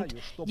prolonged,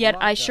 yet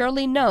I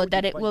surely know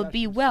that it will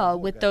be well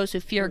with those who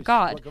fear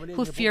God,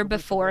 who fear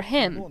before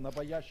Him.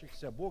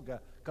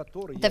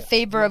 The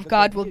favor of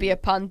God will be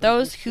upon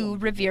those who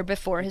revere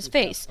before His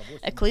face.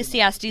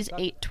 Ecclesiastes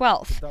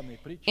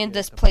 8:12. In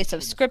this place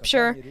of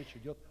Scripture,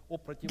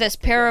 this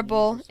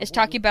parable is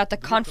talking about the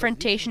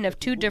confrontation of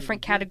 2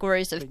 different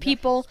categories of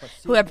people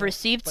who have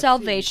received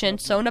salvation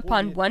sown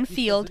upon one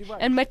field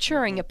and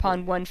maturing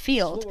upon one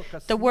field.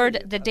 The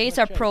word "the days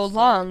are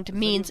prolonged"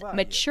 means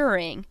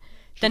maturing.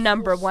 The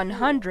number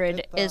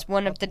 100 is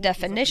one of the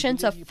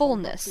definitions of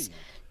fullness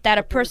that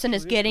a person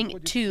is getting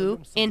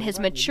to in his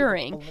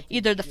maturing,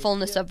 either the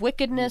fullness of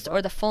wickedness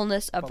or the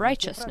fullness of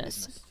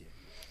righteousness.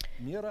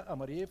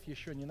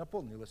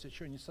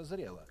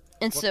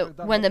 And so,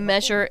 when the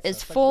measure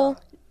is full,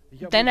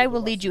 then I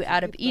will lead you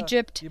out of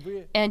Egypt,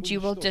 and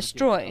you will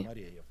destroy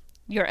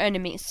your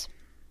enemies.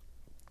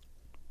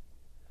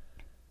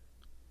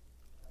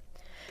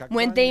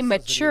 When they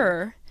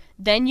mature,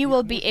 then you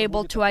will be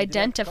able to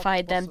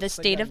identify them, the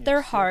state of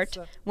their heart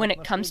when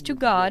it comes to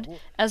God,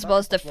 as well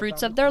as the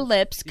fruits of their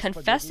lips,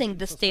 confessing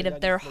the state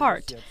of their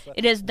heart.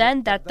 It is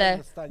then that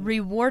the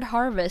reward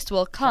harvest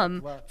will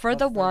come for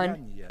the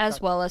one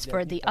as well as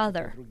for the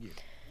other.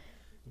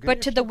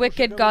 But to the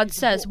wicked God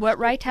says, "What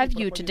right have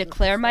you to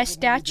declare my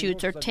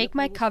statutes or take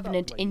my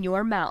covenant in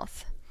your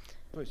mouth?"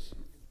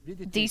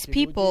 These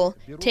people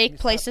take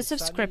places of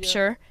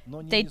Scripture.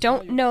 They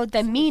don't know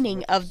the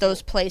meaning of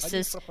those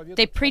places.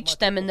 They preach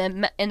them in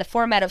the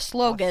format of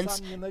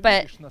slogans,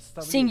 but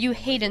seeing you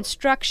hate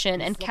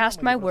instruction and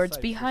cast my words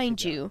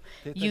behind you.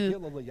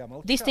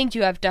 These things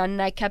you have done,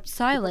 and I kept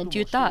silent.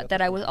 You thought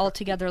that I was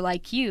altogether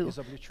like you,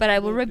 but I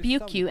will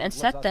rebuke you and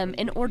set them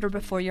in order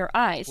before your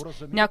eyes.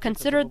 Now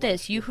consider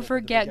this, you who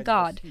forget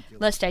God,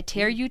 lest I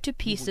tear you to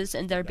pieces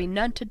and there be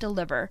none to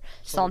deliver.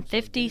 Psalm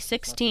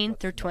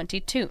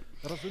 50:16-22.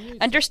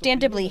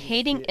 Understandably,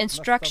 hating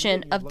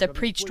instruction of the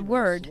preached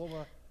word,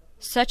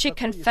 such a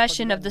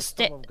confession of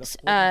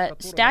the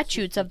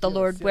statutes of the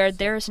Lord where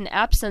there is an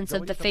absence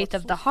of the faith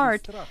of the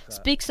heart,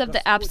 speaks of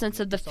the absence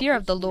of the fear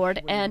of the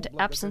Lord and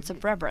absence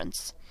of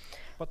reverence.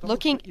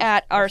 Looking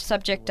at our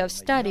subject of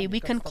study,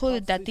 we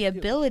conclude that the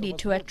ability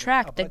to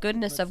attract the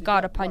goodness of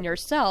God upon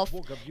yourself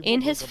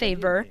in His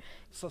favor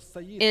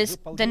is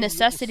the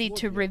necessity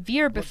to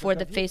revere before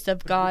the face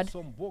of God,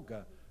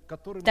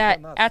 that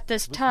at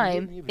this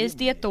time is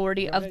the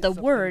authority of the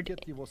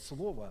Word,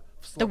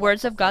 the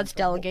words of God's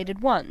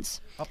delegated ones.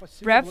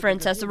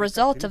 Reverence, as a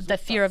result of the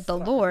fear of the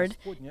Lord,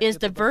 is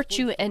the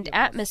virtue and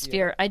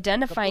atmosphere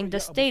identifying the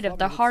state of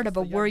the heart of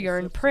a warrior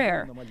in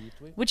prayer,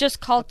 which is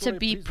called to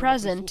be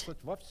present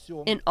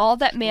in all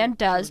that man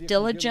does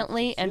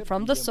diligently and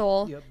from the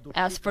soul,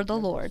 as for the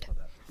Lord.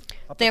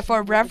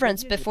 Therefore,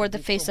 reverence before the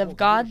face of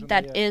God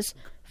that is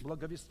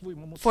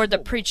for the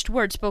preached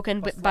word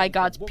spoken by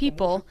God's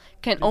people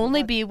can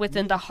only be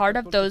within the heart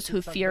of those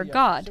who fear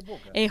God,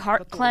 a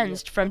heart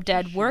cleansed from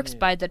dead works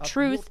by the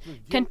truth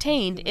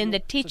contained in the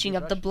teaching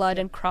of the blood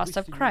and cross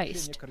of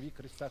Christ.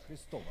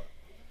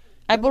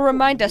 I will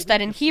remind us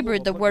that in Hebrew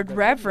the word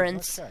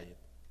reverence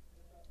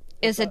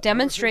is a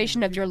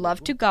demonstration of your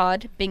love to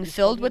God, being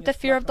filled with the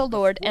fear of the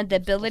Lord and the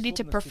ability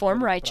to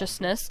perform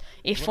righteousness,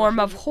 a form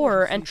of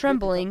horror and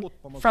trembling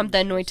from the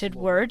anointed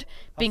word,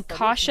 being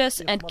cautious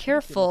and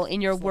careful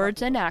in your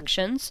words and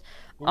actions,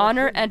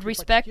 honor and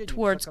respect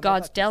towards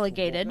God's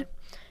delegated,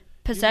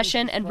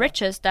 possession and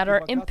riches that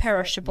are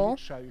imperishable,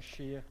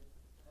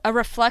 a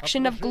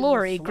reflection of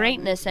glory,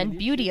 greatness, and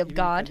beauty of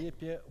God.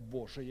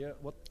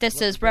 This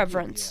is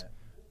reverence.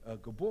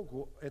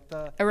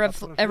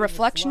 A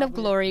reflection of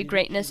glory,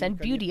 greatness, and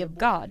beauty of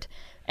God,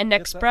 an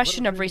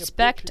expression of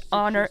respect,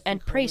 honor,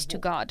 and praise to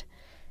God.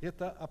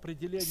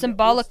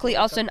 Symbolically,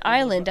 also an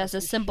island as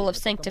a symbol of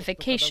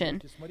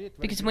sanctification,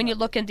 because when you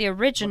look in the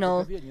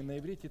original,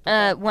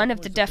 one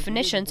of the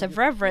definitions of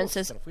reverence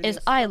is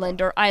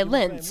island or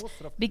islands,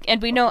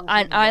 and we know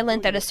an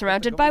island that is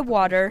surrounded by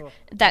water,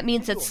 that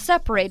means it's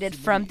separated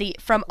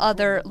from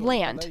other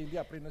land.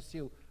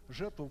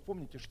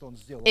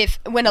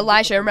 When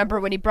Elijah, remember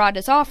when he brought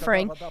his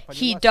offering,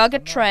 he dug a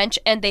trench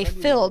and they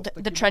filled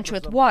the trench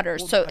with water.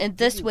 So in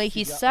this way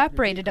he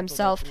separated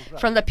himself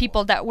from the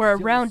people that were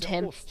around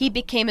him. He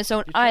became his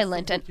own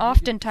island. And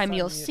oftentimes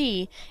you'll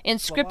see in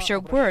Scripture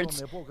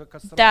words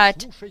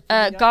that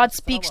God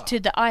speaks to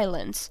the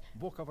islands.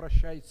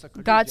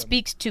 God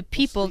speaks to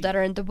people that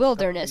are in the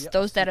wilderness,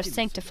 those that have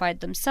sanctified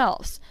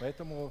themselves.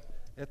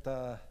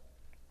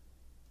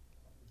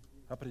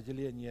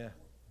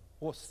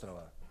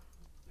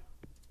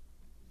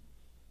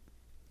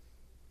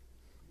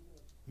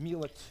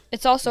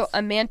 It's also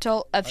a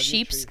mantle of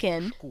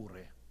sheepskin.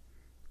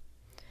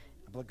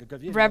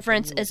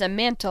 Reverence is a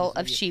mantle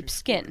of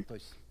sheepskin,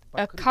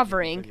 a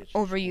covering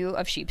over you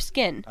of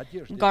sheepskin,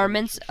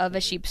 garments of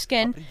a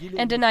sheepskin,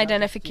 and an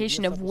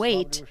identification of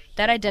weight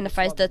that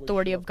identifies the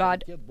authority of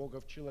God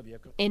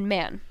in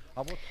man.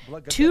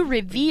 To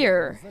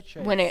revere,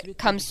 when it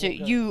comes to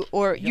you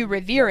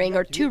revering,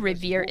 or to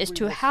revere, is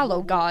to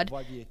hallow God,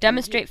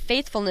 demonstrate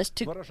faithfulness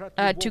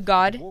to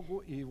God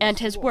and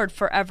His Word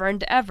forever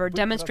and ever,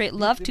 demonstrate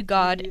love to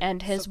God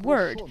and His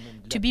Word,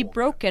 to be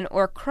broken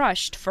or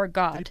crushed for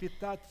God,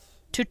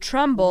 to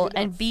tremble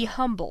and be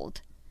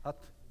humbled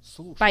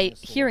by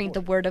hearing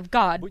the Word of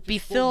God, be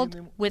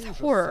filled with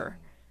horror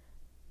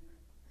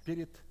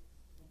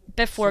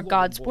before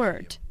God's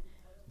Word,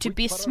 to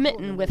be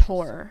smitten with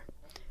horror,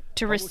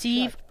 to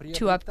receive,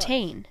 to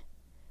obtain,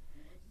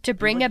 to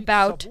bring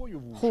about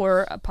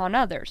horror upon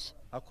others,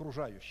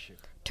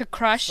 to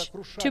crush,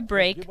 to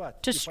break,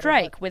 to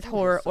strike with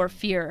horror or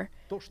fear,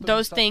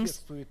 those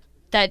things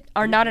that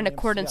are not in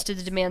accordance to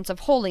the demands of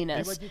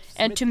holiness,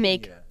 and to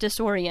make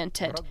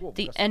disoriented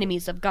the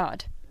enemies of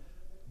God.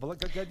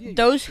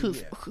 Those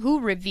who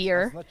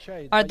revere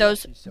are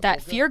those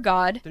that fear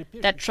God,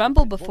 that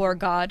tremble before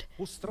God,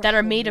 that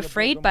are made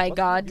afraid by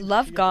God,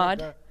 love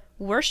God,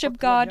 worship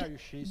God,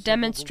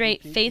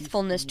 demonstrate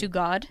faithfulness to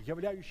God,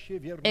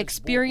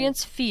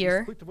 experience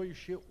fear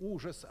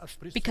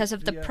because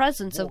of the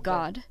presence of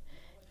God,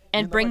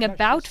 and bring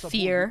about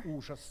fear,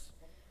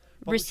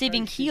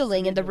 receiving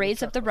healing in the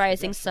rays of the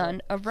rising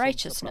sun of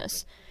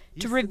righteousness,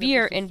 to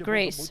revere in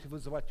grace.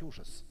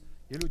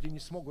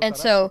 And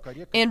so,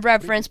 in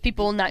reverence,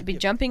 people will not be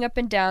jumping up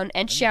and down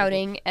and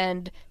shouting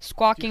and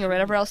squawking or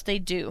whatever else they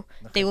do.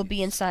 They will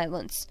be in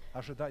silence,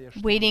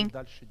 waiting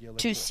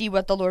to see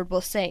what the Lord will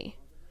say.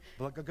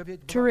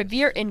 To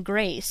revere in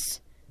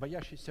grace,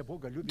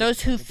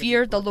 those who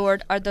fear the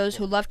Lord are those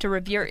who love to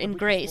revere in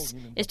grace,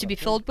 is to be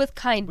filled with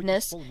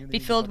kindness, be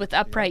filled with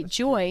upright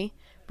joy,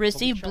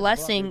 receive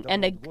blessing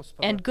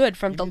and good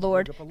from the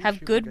Lord,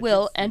 have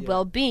goodwill and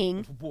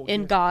well-being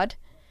in God,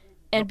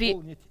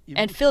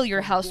 and fill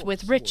your house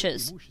with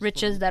riches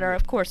that are,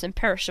 of course,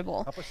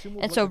 imperishable.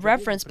 And so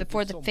reverence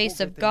before the face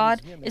of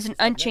God is an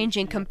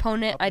unchanging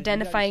component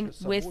identifying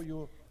with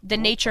the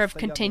nature of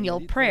continual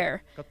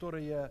prayer,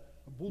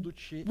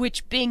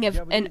 which being of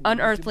an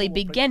unearthly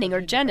beginning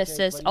or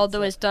Genesis,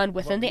 although is done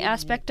within the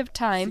aspect of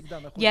time,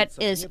 yet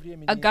is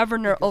a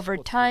governor over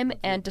time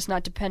and does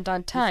not depend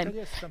on time.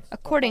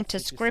 According to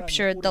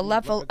Scripture, the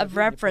level of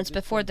reverence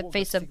before the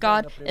face of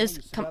God is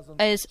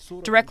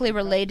directly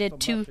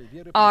related to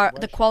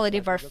the quality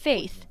of our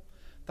faith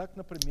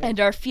and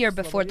our fear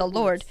before the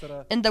Lord.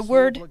 In the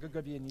word,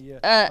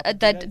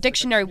 the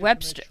dictionary,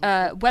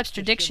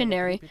 Webster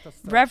Dictionary,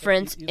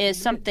 reverence is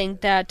something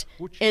that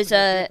is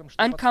a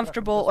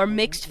uncomfortable or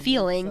mixed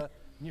feeling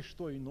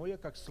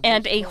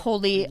and a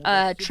holy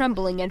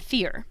trembling and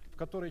fear.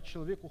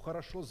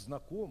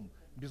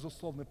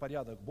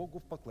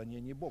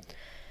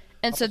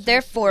 And so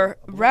therefore,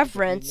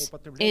 reverence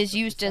is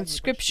used in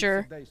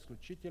Scripture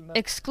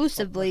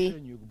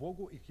exclusively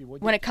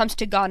when it comes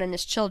to God and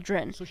His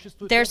children.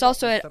 There's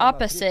also an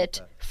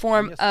opposite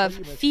form of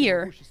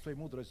fear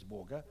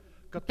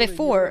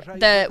before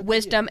the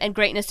wisdom and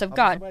greatness of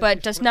God,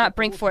 but does not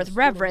bring forth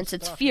reverence.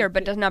 It's fear,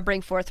 but does not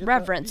bring forth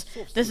reverence.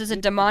 This is a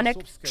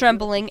demonic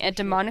trembling and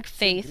demonic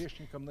faith.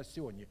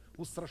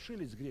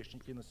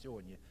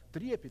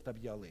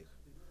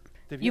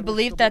 You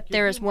believe that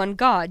there is one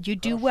God. You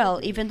do well.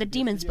 Even the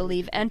demons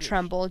believe and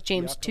tremble.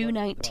 James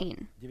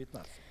 2:19.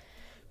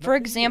 For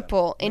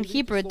example, in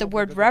Hebrew, the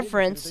word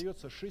reverence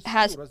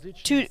has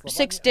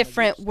 6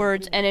 different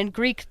words, and in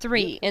Greek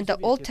 3. In the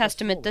Old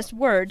Testament, this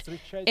word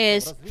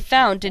is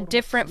found in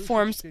different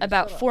forms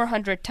about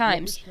 400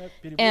 times,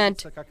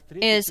 and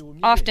is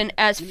often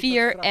as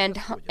fear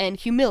and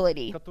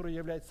humility,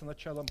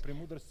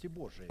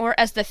 or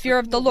as the fear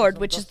of the Lord,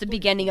 which is the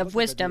beginning of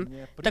wisdom.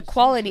 The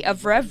quality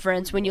of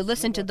reverence when you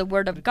listen to the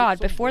word of God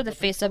before the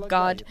face of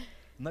God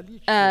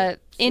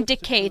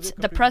indicates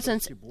the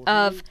presence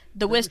of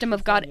the wisdom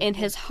of God in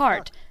his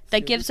heart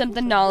that gives him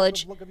the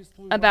knowledge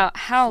about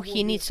how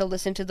he needs to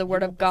listen to the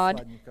word of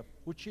God,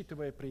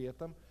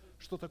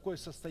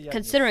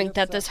 considering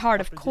that this heart,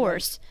 of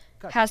course,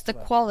 has the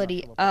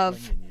quality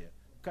of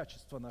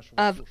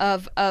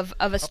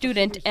a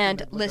student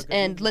and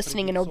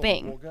listening and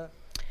obeying.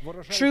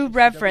 True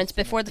reverence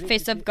before the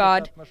face of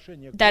God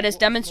that is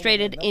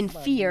demonstrated in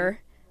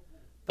fear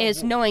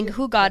is knowing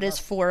who God is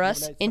for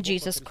us in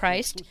Jesus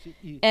Christ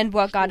and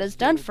what God has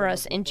done for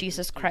us in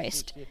Jesus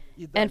Christ,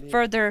 and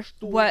further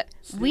what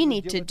we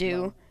need to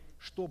do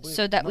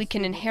so that we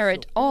can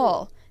inherit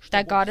all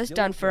that God has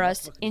done for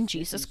us in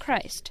Jesus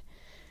Christ.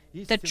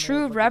 The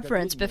true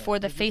reverence before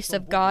the face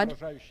of God,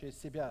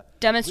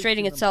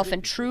 demonstrating itself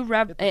in true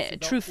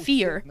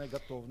fear,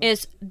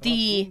 is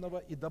the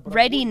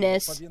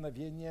readiness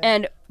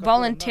and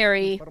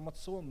voluntary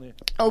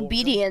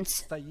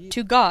obedience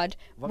to God,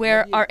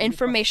 where our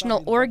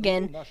informational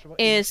organ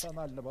is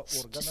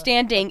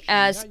standing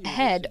as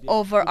head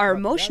over our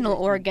emotional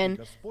organ,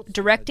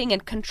 directing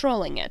and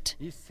controlling it.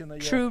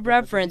 True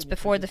reverence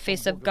before the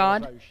face of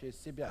God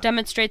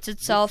demonstrates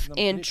itself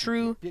in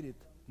true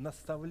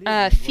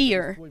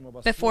fear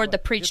before the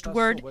preached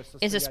word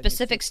is a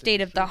specific state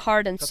of the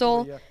heart and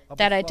soul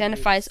that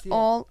identifies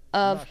all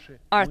of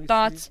our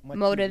thoughts,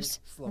 motives,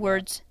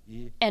 words,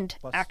 and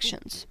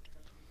actions.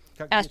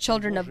 As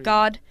children of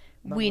God,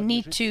 we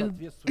need to,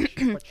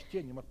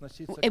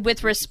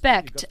 with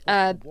respect,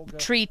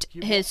 treat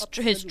His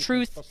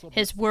truth,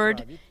 His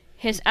word,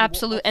 His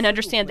absolute, and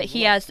understand that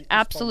He has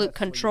absolute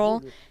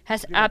control,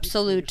 has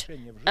absolute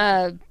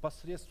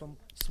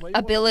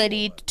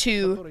ability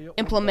to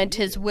implement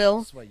His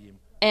will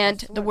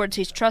and the words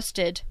He's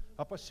trusted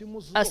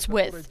us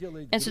with.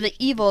 And so the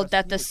evil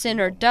that the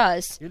sinner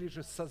does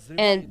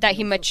and that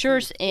he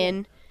matures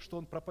in,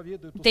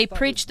 they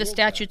preach the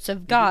statutes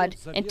of God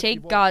and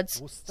take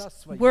God's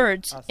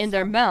words in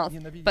their mouth,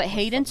 but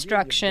hate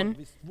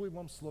instruction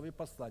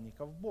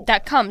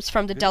that comes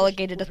from the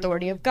delegated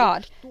authority of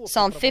God.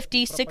 Psalm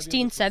 50,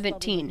 16,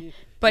 17.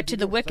 But to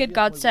the wicked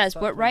God says,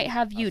 what right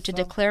have you to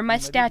declare my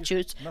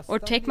statutes or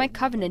take my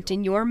covenant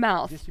in your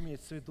mouth,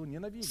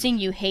 seeing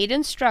you hate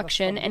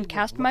instruction and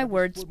cast my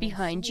words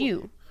behind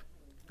you?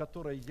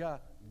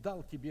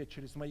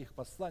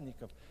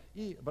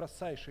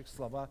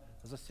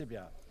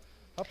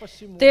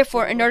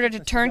 Therefore, in order to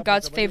turn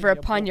God's favor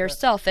upon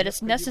yourself, it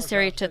is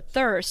necessary to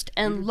thirst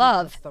and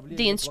love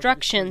the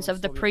instructions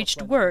of the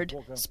preached word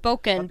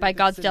spoken by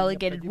God's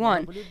delegated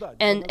one.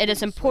 And it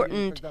is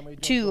important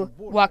to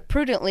walk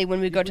prudently when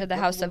we go to the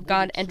house of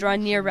God and draw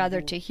near rather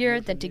to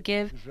hear than to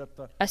give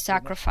a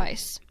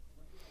sacrifice.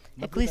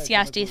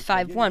 Ecclesiastes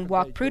 5:1.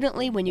 Walk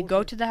prudently when you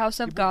go to the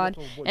house of God,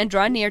 and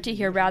draw near to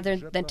hear rather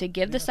than to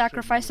give the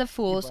sacrifice of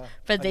fools,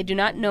 for they do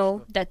not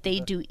know that they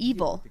do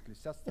evil.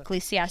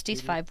 Ecclesiastes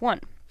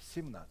 5:1.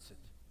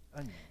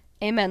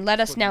 Amen. Let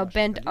us now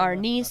bend our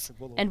knees,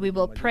 and we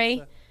will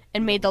pray,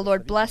 and may the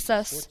Lord bless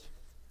us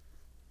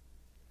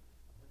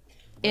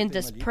in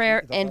this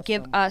prayer and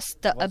give us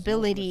the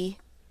ability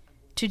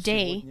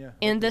today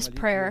in this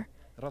prayer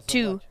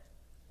to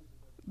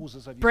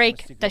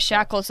break the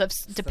shackles of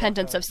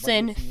dependence of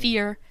sin,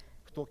 fear,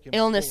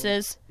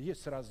 illnesses.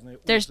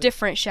 There's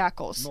different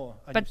shackles,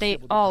 but they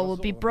all will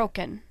be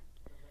broken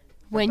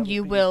when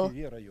you will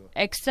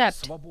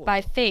accept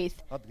by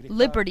faith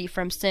liberty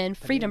from sin,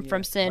 freedom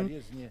from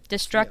sin,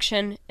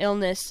 destruction,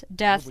 illness,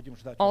 death,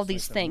 all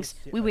these things.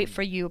 We wait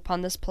for you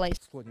upon this place.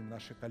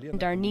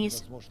 Bend our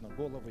knees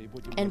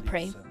and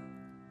pray.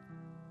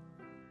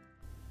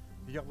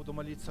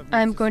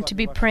 I'm going to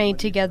be praying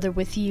together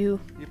with you,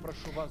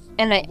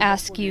 and I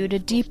ask you to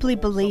deeply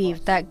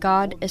believe that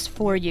God is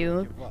for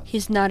you.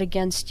 He's not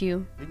against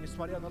you,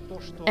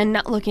 and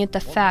not looking at the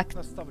fact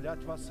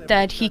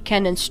that He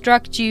can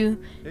instruct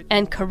you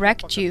and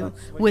correct you.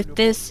 With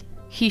this,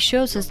 He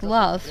shows His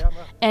love,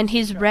 and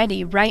He's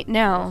ready right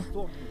now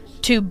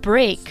to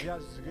break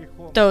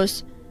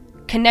those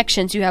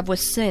connections you have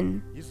with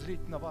sin,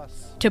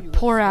 to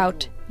pour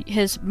out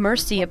His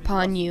mercy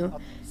upon you,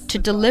 to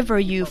deliver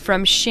you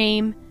from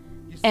shame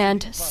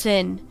and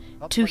sin,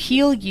 to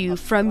heal you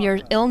from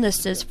your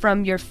illnesses,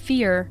 from your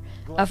fear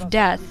of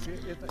death.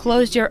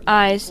 Close your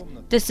eyes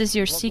This is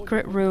your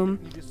secret room.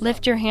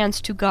 Lift your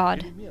hands to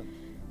God.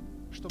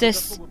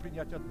 This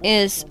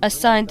is a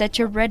sign that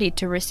you're ready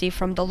to receive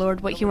from the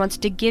Lord what He wants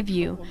to give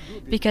you,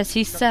 because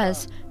He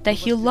says that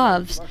He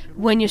loves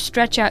when you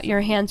stretch out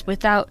your hands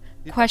without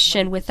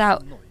question,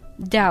 without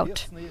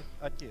doubt.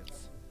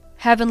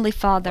 Heavenly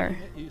Father,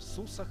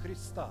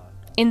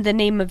 in the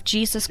name of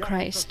Jesus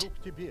Christ,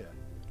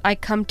 I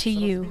come to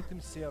you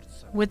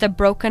with a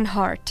broken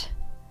heart,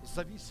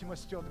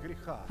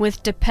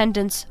 with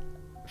dependence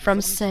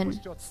from sin,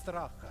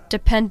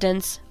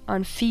 dependence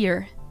on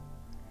fear,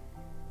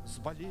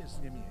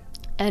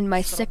 and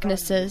my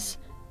sicknesses,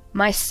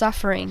 my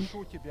suffering.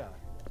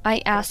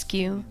 I ask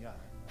you,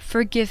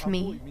 forgive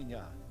me,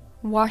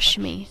 wash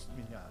me,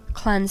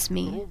 cleanse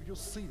me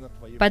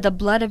by the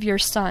blood of your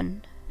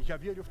Son.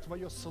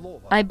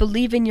 I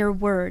believe in your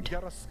word.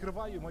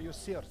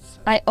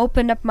 I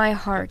open up my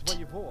heart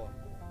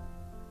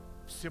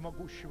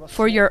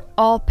for your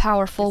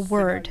all-powerful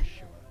word,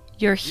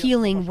 your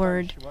healing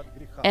word,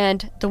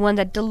 and the one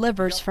that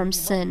delivers from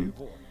sin.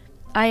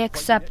 I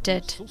accept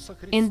it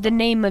in the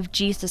name of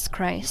Jesus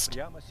Christ.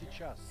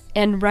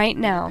 And right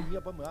now,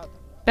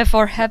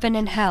 before heaven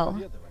and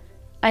hell,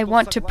 I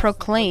want to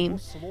proclaim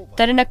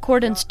that in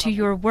accordance to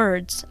your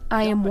words,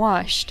 I am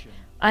washed,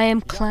 I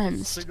am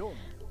cleansed,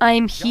 I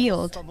am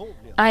healed,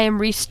 I am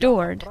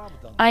restored,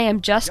 I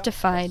am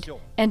justified,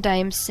 and I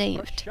am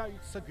saved.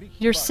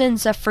 Your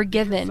sins are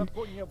forgiven,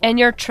 and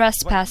your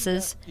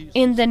trespasses,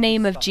 in the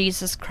name of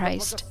Jesus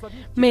Christ.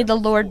 May the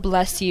Lord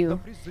bless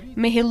you.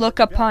 May He look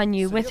upon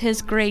you with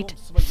His great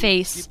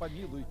face,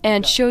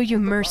 and show you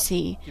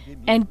mercy,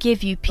 and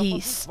give you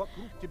peace.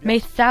 May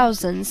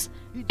thousands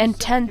and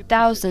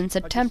 10,000s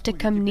attempt to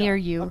come near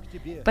you,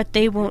 but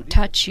they won't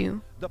touch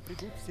you.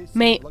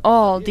 May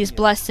all these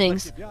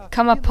blessings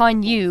come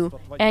upon you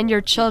and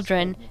your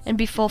children and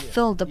be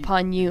fulfilled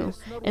upon you.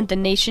 And the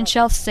nation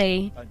shall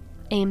say,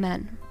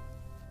 Amen.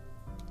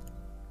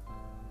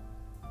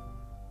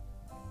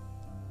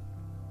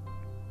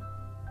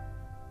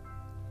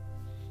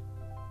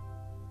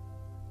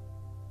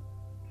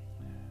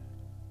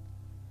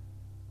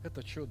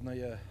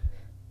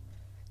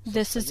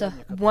 This is a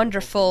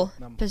wonderful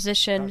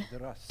position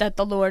that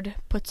the Lord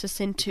puts us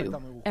into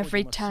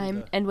every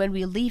time. And when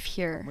we leave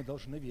here,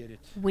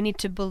 we need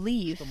to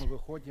believe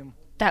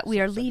that we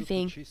are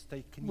leaving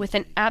with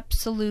an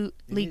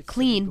absolutely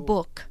clean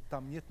book.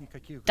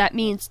 That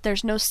means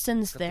there's no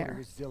sins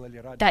there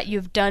that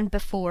you've done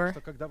before,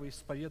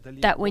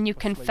 that when you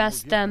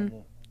confess them,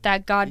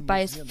 that God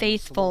by His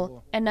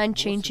faithful and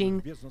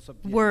unchanging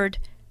word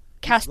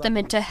cast them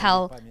into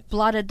hell,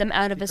 blotted them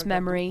out of His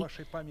memory,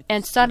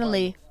 and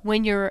suddenly,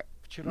 when your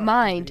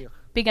mind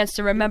begins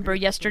to remember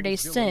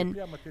yesterday's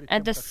sin,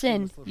 and the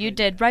sin you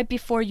did right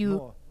before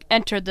you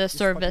entered the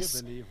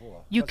service,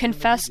 you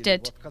confessed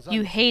it,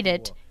 you hate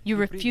it, you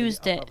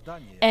refused it,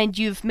 and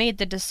you've made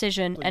the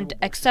decision and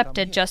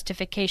accepted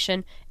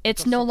justification,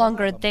 it's no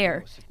longer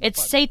there.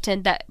 It's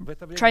Satan that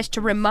tries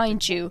to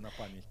remind you.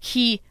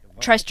 He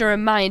tries to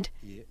remind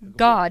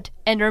God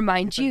and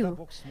remind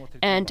you.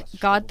 And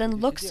God then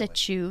looks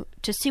at you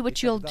to see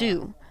what you'll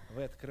do.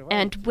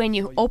 And when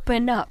you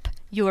open up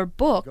your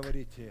book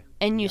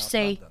and you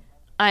say,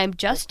 I am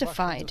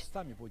justified,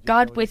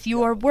 God with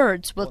your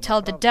words will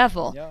tell the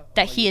devil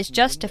that he is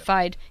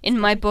justified. In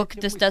my book,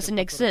 this doesn't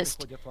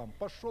exist.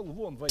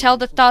 Tell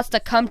the thoughts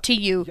that come to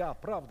you,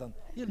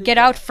 get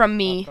out from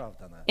me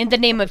in the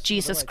name of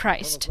Jesus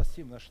Christ.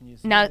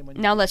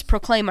 Now let's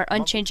proclaim our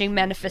unchanging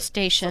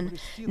manifestation.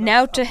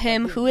 Now to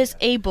Him who is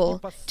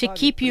able to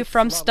keep you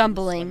from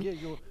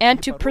stumbling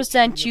and to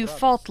present you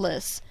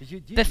faultless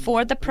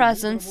before the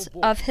presence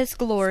of His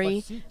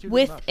glory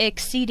with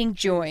exceeding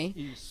joy,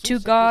 to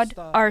God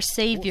our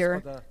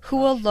Savior,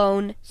 who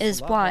alone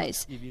is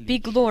wise, be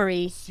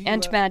glory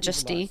and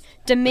majesty,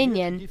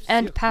 dominion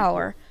and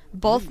power,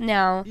 both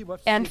now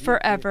and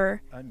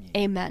forever.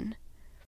 Amen.